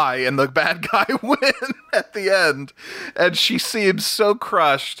him die and the bad guy win at the end. And she seems so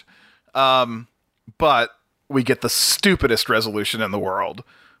crushed. But we get the stupidest resolution in the world,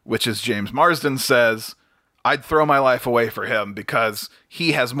 which is James Marsden says, "I'd throw my life away for him because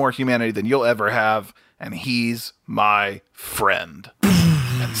he has more humanity than you'll ever have, and he's my friend."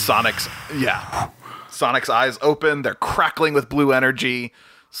 And Sonic's eyes open. They're crackling with blue energy.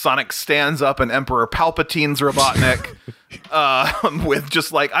 Sonic stands up and Emperor Palpatine's Robotnik with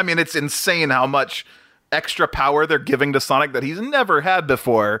just like, it's insane how much extra power they're giving to Sonic that he's never had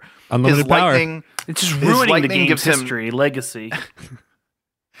before. Unlimited power. It's just ruining the game's history, legacy.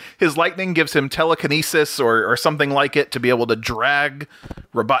 his lightning gives him telekinesis or something like it to be able to drag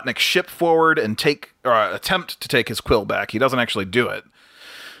Robotnik's ship forward and attempt to take his quill back. He doesn't actually do it.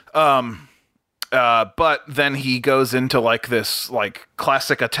 But then he goes into like this like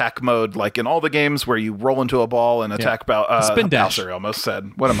classic attack mode, like in all the games where you roll into a ball and attack Spin dash. Bowser. I almost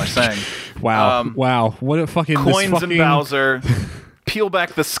said. What am I saying? Wow. What a fucking coins and Bowser. Peel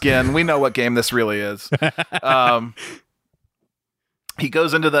back the skin. We know what game this really is. He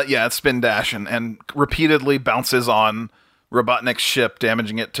goes into it's spin dash and repeatedly bounces on Robotnik's ship,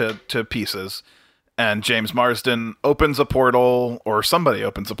 damaging it to pieces. And James Marsden opens a portal, or somebody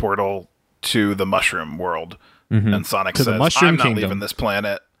opens a portal to the Mushroom World. Mm-hmm. And Sonic says, I'm not leaving this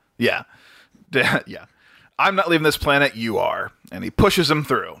planet. Yeah. Yeah. I'm not leaving this planet. You are. And he pushes him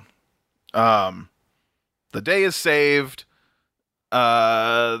through. The day is saved.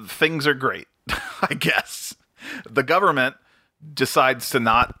 Things are great, I guess. The government decides to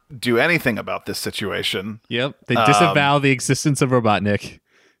not do anything about this situation. Yep. They disavow the existence of Robotnik.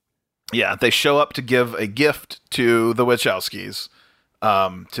 Yeah, they show up to give a gift to the Wachowskis,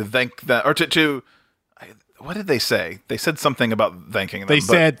 to thank them, or to what did they say? They said something about thanking them. They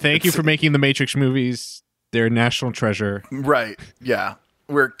said, thank you for making the Matrix movies. They're a national treasure. Right, yeah.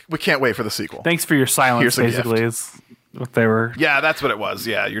 We can't wait for the sequel. Thanks for your silence, basically, is what they were. Yeah, that's what it was.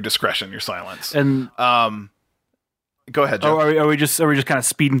 Yeah, your discretion, your silence. And go ahead, Joe. Are we just kind of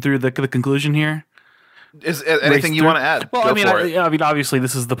speeding through the conclusion here? Is anything you want to add? Well, I mean, obviously,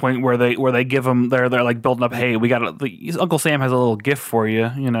 this is the point where they give them they're like building up. Hey, we got Uncle Sam has a little gift for you,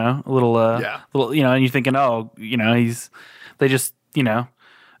 a little little, and you're thinking,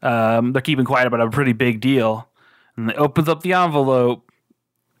 they're keeping quiet about a pretty big deal, and they opens up the envelope,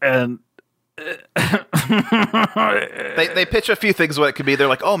 and they pitch a few things what it could be. They're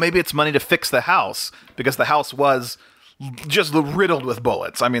like, oh, maybe it's money to fix the house because the house was just riddled with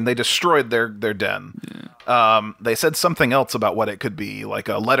bullets. I mean, they destroyed their den. Yeah. They said something else about what it could be, like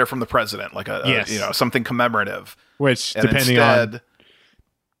a letter from the president, like something commemorative. Which, and depending on,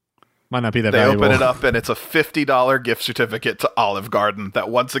 might not be that valuable. They open it up, and it's a $50 gift certificate to Olive Garden that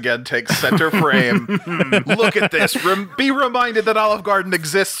once again takes center frame. Look at this. Be reminded that Olive Garden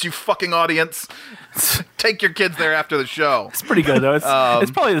exists, you fucking audience. Take your kids there after the show. It's pretty good, though.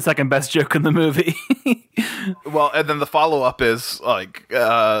 It's probably the second best joke in the movie. Well, and then the follow-up is, like...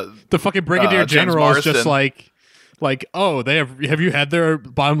 the fucking Brigadier General is just like, oh, have you had their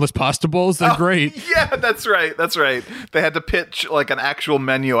bottomless pasta bowls? They're great. Yeah, that's right. They had to pitch like an actual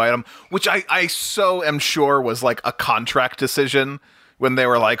menu item, which I so am sure was like a contract decision when they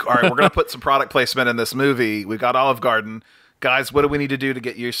were like, all right, we're going to put some product placement in this movie. We got Olive Garden. Guys, what do we need to do to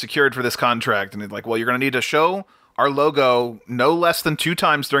get you secured for this contract? And they're like, well, you're going to need to show our logo no less than 2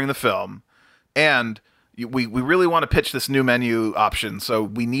 times during the film. And we really want to pitch this new menu option, so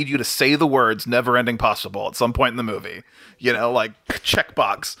we need you to say the words "never ending possible" at some point in the movie. Like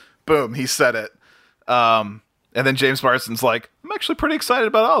checkbox, boom, he said it. And then James Marsden's like, "I'm actually pretty excited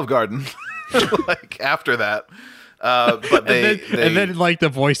about Olive Garden." Like after that, but and then like the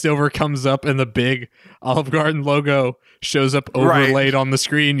voiceover comes up and the big Olive Garden logo shows up overlaid on the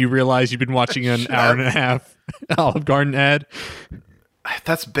screen. You realize you've been watching an hour and a half Olive Garden ad.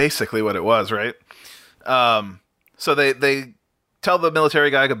 That's basically what it was, right? So they tell the military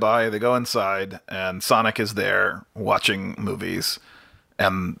guy goodbye. They go inside, and Sonic is there watching movies,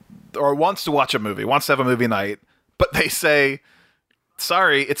 or wants to watch a movie, wants to have a movie night. But they say,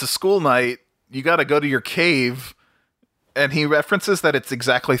 "Sorry, it's a school night. You got to go to your cave." And he references that it's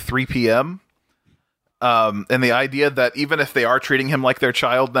exactly 3 p.m. And the idea that even if they are treating him like their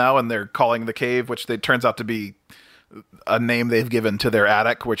child now, and they're calling the cave, which turns out to be a name they've given to their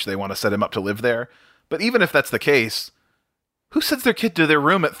attic, which they want to set him up to live there. But even if that's the case, who sends their kid to their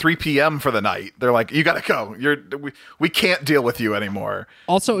room at 3 p.m. for the night? They're like, you got to go. We can't deal with you anymore.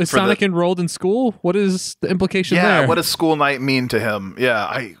 Also, is Sonic enrolled in school? What is the implication there? Yeah, what does school night mean to him?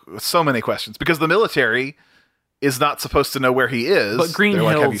 Yeah, so many questions. Because the military is not supposed to know where he is. But Green Hills,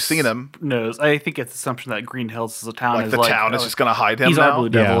 like, have you seen him? Knows. I think it's the assumption that Green Hills is a town. Like the town is just going to hide him. He's now? our Blue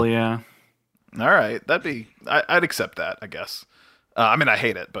Devil, yeah. All right, I'd accept that, I guess. I mean, I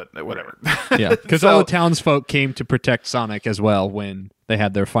hate it, but whatever. Yeah, because all the townsfolk came to protect Sonic as well when they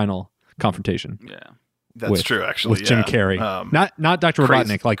had their final confrontation. Yeah, that's true. Actually, with Jim Carrey, not Dr.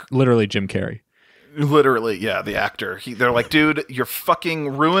 Robotnik, like literally Jim Carrey. Literally, yeah, the actor. They're like, dude, you're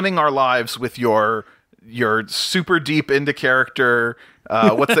fucking ruining our lives with your super deep into character.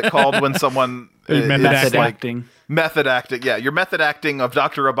 What's it called when someone method acting? Method acting, yeah. Your method acting of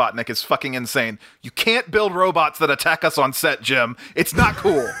Dr. Robotnik is fucking insane. You can't build robots that attack us on set, Jim. It's not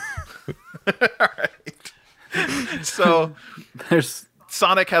cool. All right. So there's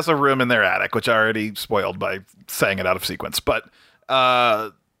Sonic has a room in their attic, which I already spoiled by saying it out of sequence. But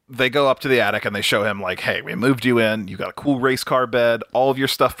they go up to the attic and they show him like, hey, we moved you in. You got a cool race car bed. All of your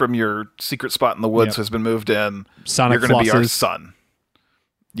stuff from your secret spot in the woods has been moved in. Sonic You're going to be our flosses. son.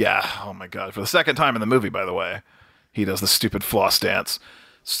 Yeah. Oh my God. For the second time in the movie, by the way, he does the stupid floss dance.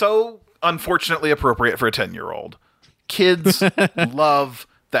 So unfortunately appropriate for a 10-year-old. Kids love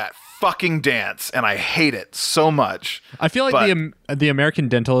that fucking dance, and I hate it so much. I feel like the American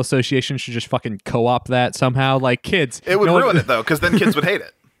Dental Association should just fucking co-op that somehow. Like, kids. It would ruin it, though, because then kids would hate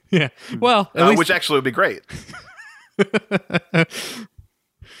it. Yeah. Well, at least which actually would be great. that's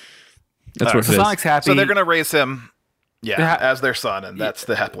what it is. Sonic's happy. So they're going to raise him, as their son, and that's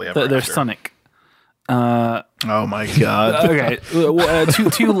the happily ever They're after. Sonic. Oh my God. Okay.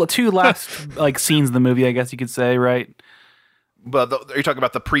 Two last like scenes in the movie, I guess you could say, right? But are you talking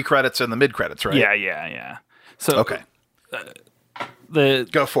about the pre-credits and the mid-credits, right? Yeah. So Okay. The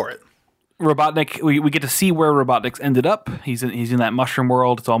Go for it. Robotnik, we get to see where Robotnik's ended up. He's in that mushroom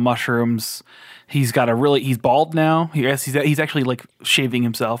world. It's all mushrooms. He's bald now. He's actually like shaving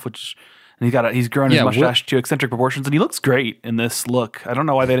himself, and he's grown his mustache to eccentric proportions, and he looks great in this look. I don't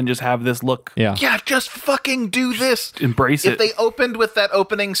know why they didn't just have this look. Yeah, just fucking do this. Embrace it. If they opened with that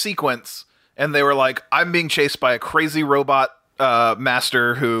opening sequence and they were like, I'm being chased by a crazy robot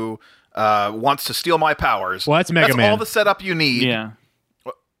master who wants to steal my powers. Well, that's Mega Man. That's all the setup you need. Yeah.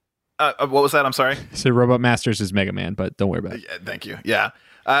 What was that? I'm sorry. So Robot Masters is Mega Man, but don't worry about it. Yeah, thank you. Yeah.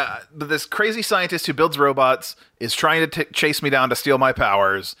 This crazy scientist who builds robots is trying to chase me down to steal my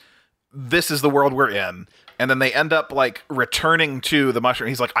powers. This is the world we're in. And then they end up like returning to the mushroom.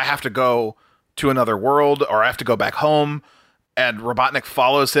 He's like, I have to go to another world, or I have to go back home. And Robotnik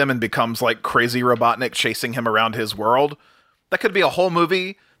follows him and becomes like crazy Robotnik chasing him around his world. That could be a whole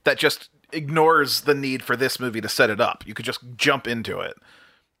movie that just ignores the need for this movie to set it up. You could just jump into it.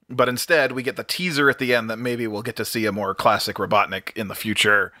 But instead, we get the teaser at the end that maybe we'll get to see a more classic Robotnik in the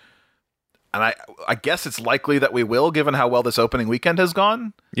future. And I guess it's likely that we will, given how well this opening weekend has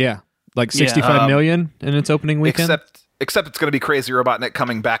gone. Yeah, like 65 million in its opening weekend. Except it's going to be crazy Robotnik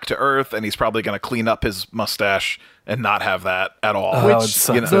coming back to Earth, and he's probably going to clean up his mustache and not have that at all. Which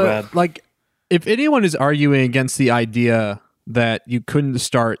so bad. Like, if anyone is arguing against the idea that you couldn't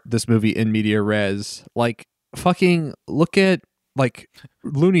start this movie in media res, like, fucking look at like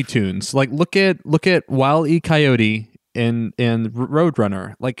Looney Tunes. Like, look at Wile E. Coyote and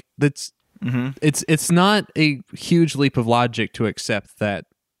Roadrunner. Like, that's it's not a huge leap of logic to accept that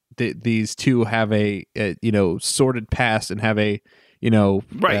these two have a sordid past and have a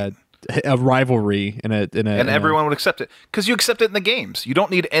rivalry and everyone would accept it because you accept it in the games. You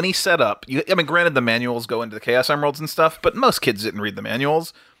don't need any setup. Granted, the manuals go into the Chaos Emeralds and stuff, but most kids didn't read the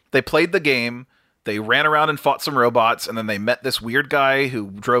manuals. They played the game. They ran around and fought some robots, and then they met this weird guy who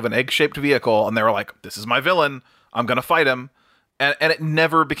drove an egg-shaped vehicle, and they were like, this is my villain. I'm going to fight him. And it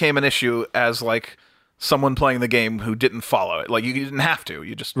never became an issue as, like, someone playing the game who didn't follow it. Like, you didn't have to.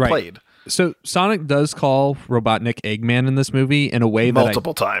 You just played. So Sonic does call Robotnik Eggman in this movie in a way that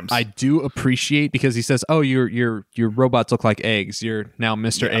multiple times. I do appreciate, because he says, "Oh, your robots look like eggs. You're now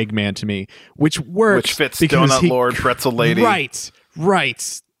Mr. Eggman to me," which works. Which fits Donut Lord, Pretzel Lady.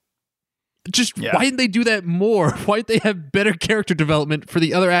 Right. Just why didn't they do that more? Why didn't they have better character development for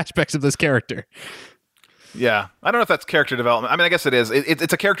the other aspects of this character? Yeah, I don't know if that's character development. I mean, I guess it is.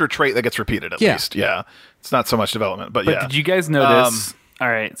 It's a character trait that gets repeated at least. Yeah, it's not so much development, but yeah. Did you guys notice? All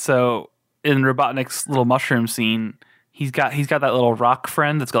right, so in Robotnik's little mushroom scene, he's got that little rock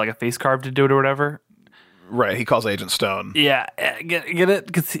friend that's got like a face carved into it or whatever. Right, he calls Agent Stone. Yeah, get it?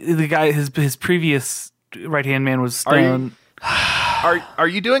 Because the guy, his previous right hand man was Stone. Are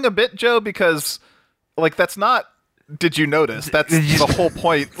you doing a bit, Joe? Because like that's not. Did you notice? That's the whole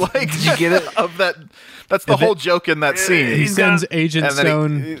point. Like, did you get it? Of that. That's the whole joke in that scene. He sends Agent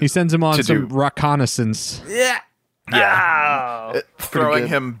Stone. He sends him on some reconnaissance. Yeah. Throwing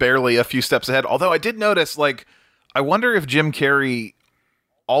him barely a few steps ahead. Although I did notice, like, I wonder if Jim Carrey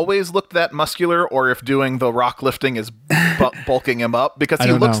always looked that muscular, or if doing the rock lifting is bulking him up, because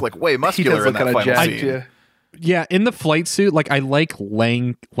he looks like way muscular in that final scene. Yeah, in the flight suit, like, I like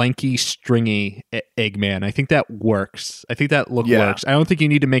lanky, stringy Eggman. I think that works. I think that look works. I don't think you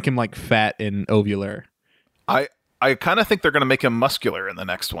need to make him like fat and ovular. I kind of think they're going to make him muscular in the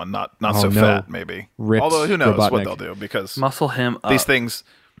next one, not fat, maybe. Ripped Although who knows Robotnik. what they'll do, because muscle him up. These things.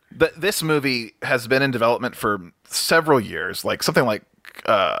 This movie has been in development for several years, like something like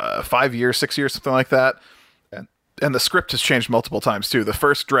 5 years, 6 years, something like that. And the script has changed multiple times too. The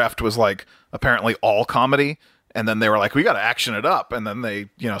first draft was like apparently all comedy, and then they were like, we got to action it up, and then they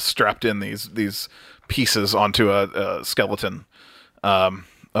strapped in these pieces onto a skeleton. of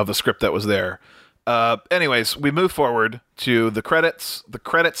the script that was there. Anyways, we move forward to the credits. The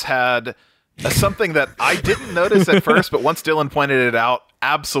credits had something that I didn't notice at first, but once Dylan pointed it out,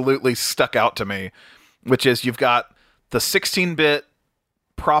 absolutely stuck out to me, which is you've got the 16-bit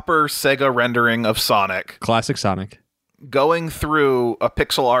proper Sega rendering of Sonic. Classic Sonic. Going through a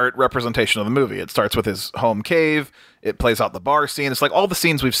pixel art representation of the movie. It starts with his home cave. It plays out the bar scene. It's like all the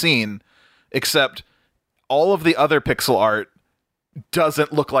scenes we've seen, except all of the other pixel art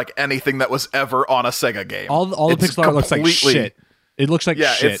doesn't look like anything that was ever on a Sega game. All the pixel art looks like shit. It looks like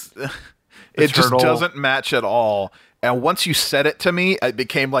shit. It just doesn't match at all. And once you said it to me, it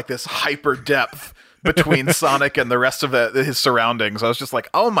became like this hyper depth between Sonic and the rest of his surroundings. I was just like,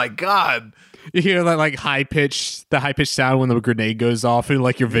 oh my God. You hear that like high pitched sound when the grenade goes off in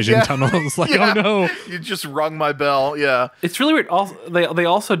like your vision tunnels. Like, oh no, you just rung my bell. Yeah, it's really weird. Also, they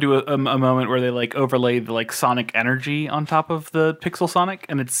also do a moment where they like overlay the like Sonic energy on top of the pixel Sonic,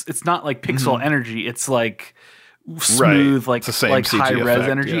 and it's not like pixel energy. It's like smooth, like high res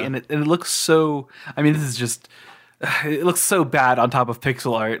energy, and it looks so. I mean, this is just. It looks so bad on top of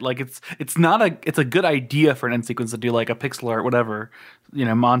pixel art. Like it's a good idea for an end sequence to do like a pixel art whatever,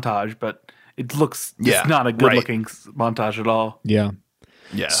 montage, but it's not a good looking montage at all. Yeah.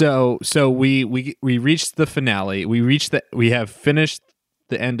 Yeah. So we reached the finale. We have finished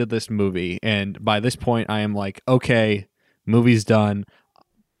the end of this movie, and by this point I am like, okay, movie's done.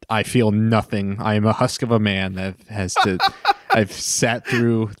 I feel nothing. I am a husk of a man that has to I've sat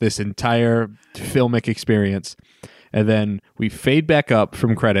through this entire filmic experience. And then we fade back up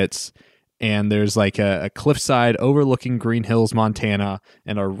from credits, and there's like a cliffside overlooking Green Hills, Montana,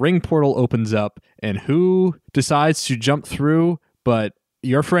 and a ring portal opens up, and who decides to jump through but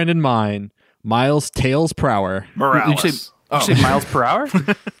your friend and mine, Miles Tails Prower. Morales. Did you say miles per hour?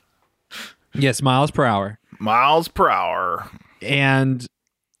 Yes, Miles per hour. Miles per hour. And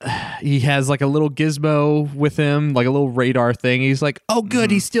he has like a little gizmo with him, like a little radar thing. He's like, oh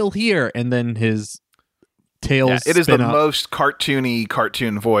good, he's still here. And then his tails it is the up. most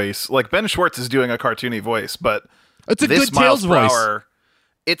cartoon voice. Like Ben Schwartz is doing a cartoony voice, but it's a this good Tails voice. Hour,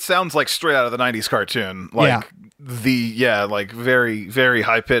 it sounds like straight out of the 90s cartoon. Like like very, very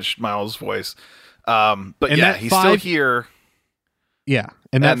high-pitched Miles voice. But and he's still here. Yeah,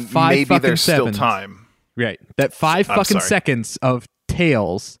 and that 5 maybe fucking there's seconds, still time. Right. That 5 fucking seconds of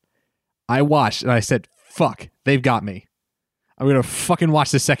Tails, I watched and I said, fuck, they've got me. I'm going to fucking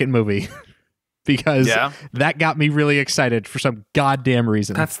watch the second movie. Because that got me really excited for some goddamn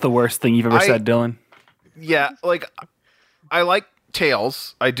reason. That's the worst thing you've ever said, Dylan. Yeah, like, I like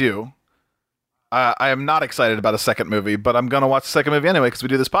Tails. I do. I am not excited about a second movie, but I'm going to watch the second movie anyway because we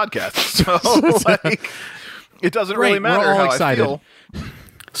do this podcast. So, like, it doesn't really matter we're all how excited. I feel.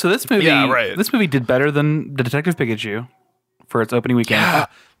 So this movie, this movie did better than Detective Pikachu for its opening weekend. Yeah,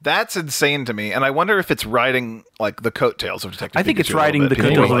 that's insane to me. And I wonder if it's riding, like, the coattails of Detective Pikachu. I think it's riding the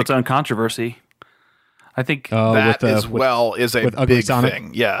coattails of its own controversy. I think that is a big Sonic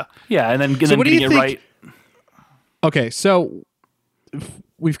thing. Yeah. Yeah, and then getting it right. Okay, so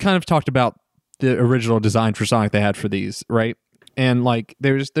we've kind of talked about the original design for Sonic they had for these, right? And like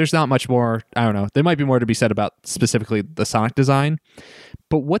there's not much more, I don't know. There might be more to be said about specifically the Sonic design.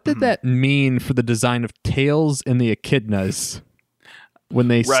 But what did that mean for the design of Tails and the Echidnas when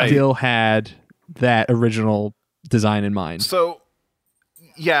they still had that original design in mind? So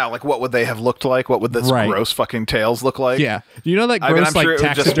yeah, like what would they have looked like? What would this gross fucking Tails look like? Yeah. You know that gross like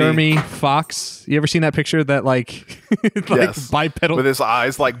taxidermy fox? You ever seen that picture that like bipedal with his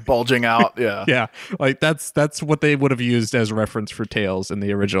eyes like bulging out? Yeah. Yeah. Like that's what they would have used as reference for Tails in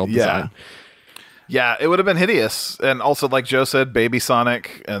the original design. Yeah, it would have been hideous. And also like Joe said, Baby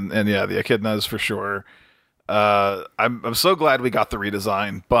Sonic and yeah, the Echidnas for sure. I'm so glad we got the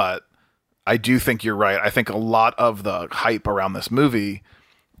redesign, but I do think you're right. I think a lot of the hype around this movie,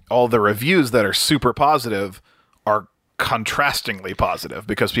 all the reviews that are super positive are contrastingly positive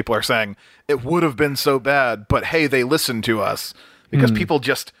because people are saying it would have been so bad, but hey, they listened to us because people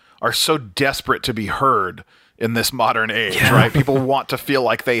just are so desperate to be heard in this modern age, right? People want to feel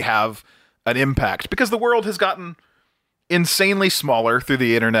like they have an impact because the world has gotten insanely smaller through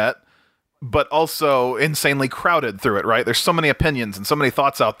the internet, but also insanely crowded through it, right? There's so many opinions and so many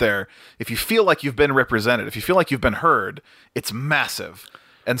thoughts out there. If you feel like you've been represented, if you feel like you've been heard, it's massive.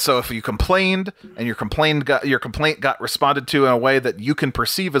 And so if you complained and your complaint got responded to in a way that you can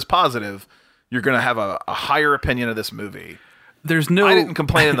perceive as positive, you're going to have a higher opinion of this movie. I didn't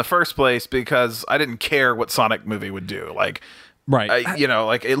complain in the first place because I didn't care what Sonic movie would do. Like,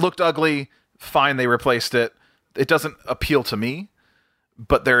 like it looked ugly. Fine, they replaced it. It doesn't appeal to me,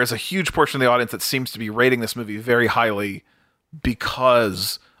 but there is a huge portion of the audience that seems to be rating this movie very highly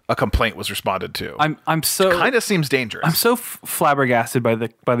because a complaint was responded to. I'm so kind of seems dangerous. I'm so flabbergasted by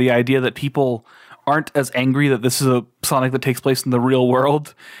the idea that people aren't as angry that this is a Sonic that takes place in the real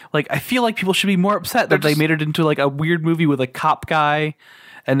world. Like, I feel like people should be more upset that they made it into like a weird movie with a cop guy.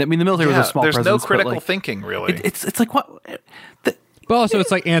 And I mean, the military was a small presence. There's no critical like, thinking, really. It's like what? But also, it's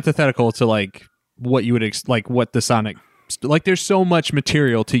like antithetical to like what you would like what the Sonic. Like, there's so much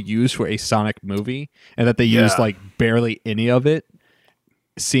material to use for a Sonic movie, and that they use like barely any of it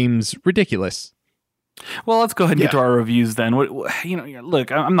seems ridiculous. Well, let's go ahead and get to our reviews then.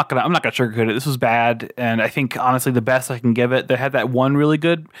 Look, I'm not gonna sugarcoat it. This was bad, and I think honestly the best I can give it. They had that one really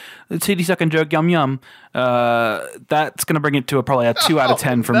good titty sucking joke, yum yum. That's gonna bring it to probably a 2 out of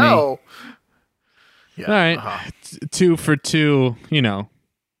 10 for me. Yeah, all right, 2 for 2.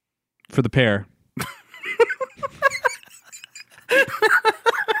 For the pair.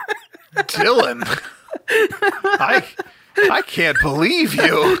 Dylan, I can't believe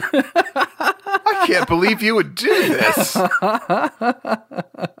you. I can't believe you would do this.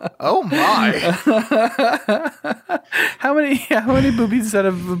 Oh my! How many boobies out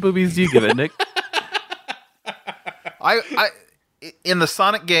of boobies do you give it, Nick? I in the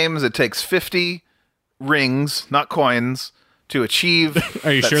Sonic games, it takes 50 rings, not coins, to achieve.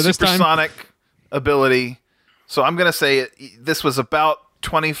 Are you sure this time? Supersonic ability. So I'm gonna say this was about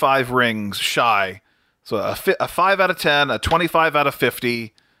 25 rings shy. So a 5 out of 10, a 25 out of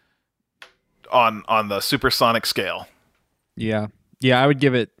 50 on the supersonic scale. Yeah. I would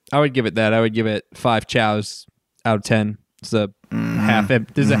give it that. I would give it 5 chows out of 10. It's a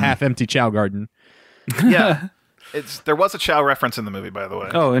half empty chow garden. Yeah. There was a chow reference in the movie, by the way.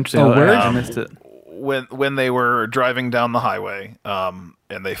 Oh, interesting. I missed it. When they were driving down the highway,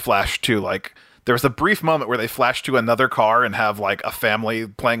 and they flashed to like, there was a brief moment where they flash to another car and have like a family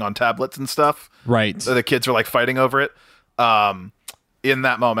playing on tablets and stuff. Right. So the kids are like fighting over it. In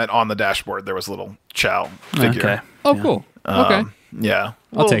that moment on the dashboard, there was a little Chow figure. Okay. Oh, cool. Okay. Yeah.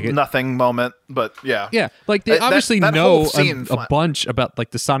 I'll take it. Nothing moment, but yeah. Yeah. Like they obviously that know whole scene a bunch about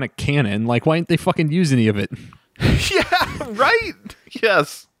like the Sonic canon. Like, why didn't they fucking use any of it? Yeah. Right.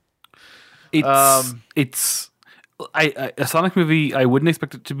 Yes. It's a Sonic movie. I wouldn't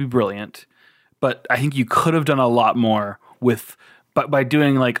expect it to be brilliant, but I think you could have done a lot more by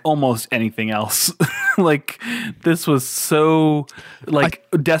doing like almost anything else. Like, this was so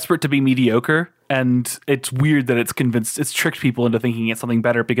desperate to be mediocre, and it's weird that it's tricked people into thinking it's something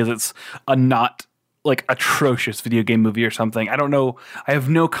better because it's a not like atrocious video game movie or something. I don't know. I have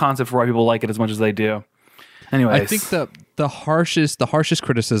no concept for why people like it as much as they do. Anyways, I think the harshest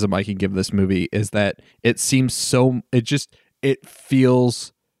criticism I can give this movie is that it seems it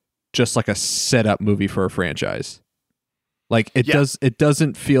feels just like a setup movie for a franchise. Like it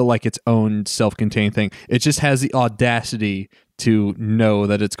doesn't feel like its own self-contained thing. It just has the audacity to know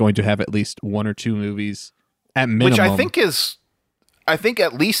that it's going to have at least 1 or 2 movies at minimum. Which I think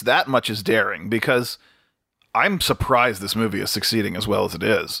at least that much is daring, because I'm surprised this movie is succeeding as well as it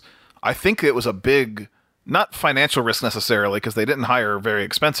is. I think it was a big, not financial risk necessarily, because they didn't hire very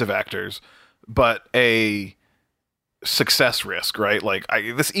expensive actors, but a success risk, right? Like,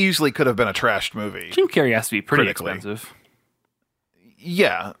 this easily could have been a trashed movie. Jim Carrey has to be pretty expensive.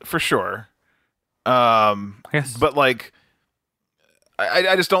 Yeah, for sure. But like,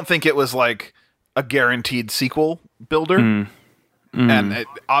 I just don't think it was like a guaranteed sequel builder. And it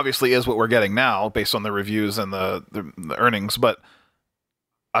obviously is what we're getting now based on the reviews and the earnings. But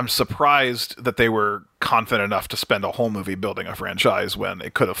I'm surprised that they were confident enough to spend a whole movie building a franchise when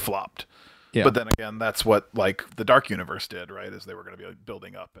it could have flopped. Yeah. But then again, that's what like the Dark Universe did, right? Is they were going to be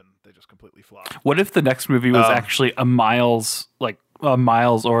building up and they just completely flopped. What if the next movie was actually a Miles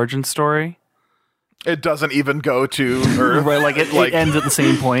origin story? It doesn't even go to Earth. Right, like it ends at the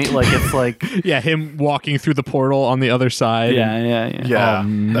same point. Like, it's like him walking through the portal on the other side. Yeah. Yeah,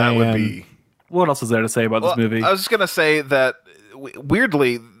 that would be. What else is there to say about this movie? I was just gonna say that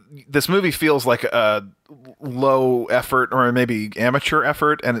weirdly, this movie feels like a low effort or maybe amateur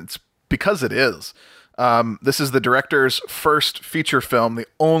effort, and it's because it is. This is the director's first feature film. The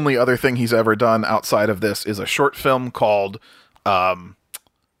only other thing he's ever done outside of this is a short film called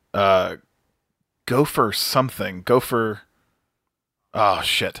Gopher something. Gopher. Oh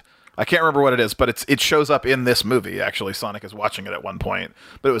shit. I can't remember what it is, but it shows up in this movie. Actually, Sonic is watching it at one point.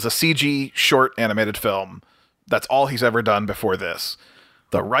 But it was a CG short animated film. That's all he's ever done before this.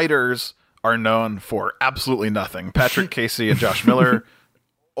 The writers are known for absolutely nothing. Patrick Casey and Josh Miller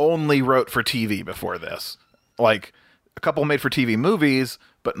only wrote for TV before this. Like, a couple made for TV movies,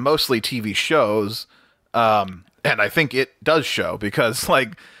 but mostly TV shows. And I think it does show, because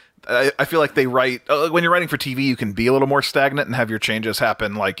like I feel like they write when you're writing for TV, you can be a little more stagnant and have your changes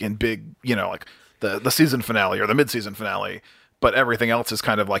happen like in big, like the season finale or the mid-season finale. But everything else is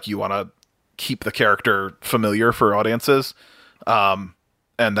kind of like you want to keep the character familiar for audiences. And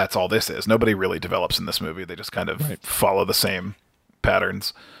that's all this is. Nobody really develops in this movie. They just kind of follow the same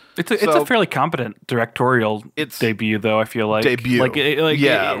patterns. It's a fairly competent directorial debut, though. I feel like debut.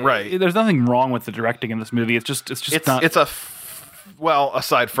 Right. There's nothing wrong with the directing in this movie. It's just not. It's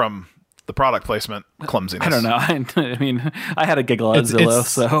aside from the product placement clumsiness. I don't know. I mean, I had a giggle at Zillow,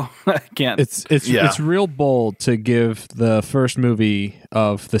 so I can't. It's real bold to give the first movie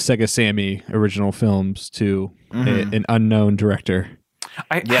of the Sega Sammy original films to an unknown director.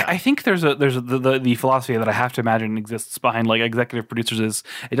 I think there's the philosophy that I have to imagine exists behind like executive producers is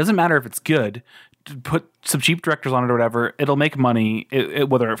it doesn't matter if it's good. Put some cheap directors on it or whatever, it'll make money.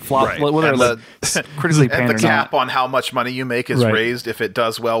 Whether it flops, whether it's critically panned and the or cap not. on how much money you make is raised if it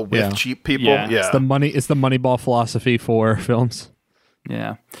does well with cheap people. Yeah. It's the Moneyball philosophy for films.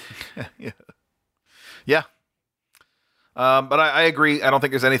 Yeah. Yeah. But I agree. I don't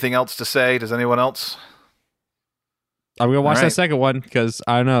think there's anything else to say. Does anyone else? I'm gonna watch that second one because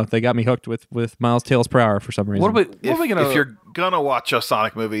I don't know, they got me hooked with Miles Tales per Hour for some reason. If you're gonna watch a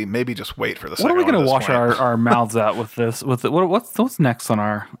Sonic movie, maybe just wait for the second one. What are we gonna wash our mouths out with this? What's next on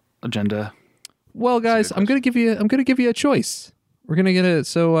our agenda? Well, guys, I'm gonna give you a choice. We're gonna get it.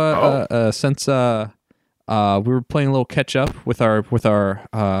 So since we were playing a little catch up with our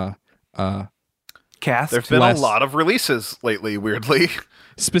cast, there's been a lot of releases lately. Weirdly,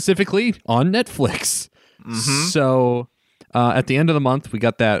 specifically on Netflix. Mm-hmm. So at the end of the month, we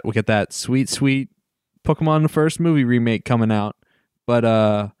got that sweet Pokemon First movie remake coming out.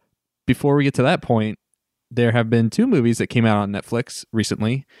 But before we get to that point, there have been two movies that came out on Netflix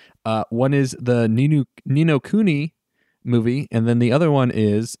recently. One is the Ni no Kuni movie, and then the other one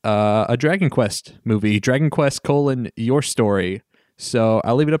is a Dragon Quest movie, Dragon Quest: Your Story. So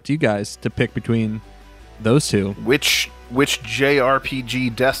I'll leave it up to you guys to pick between those two. Which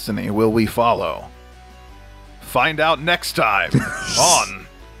JRPG destiny will we follow? Find out next time on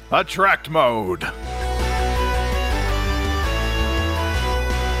Attract Mode.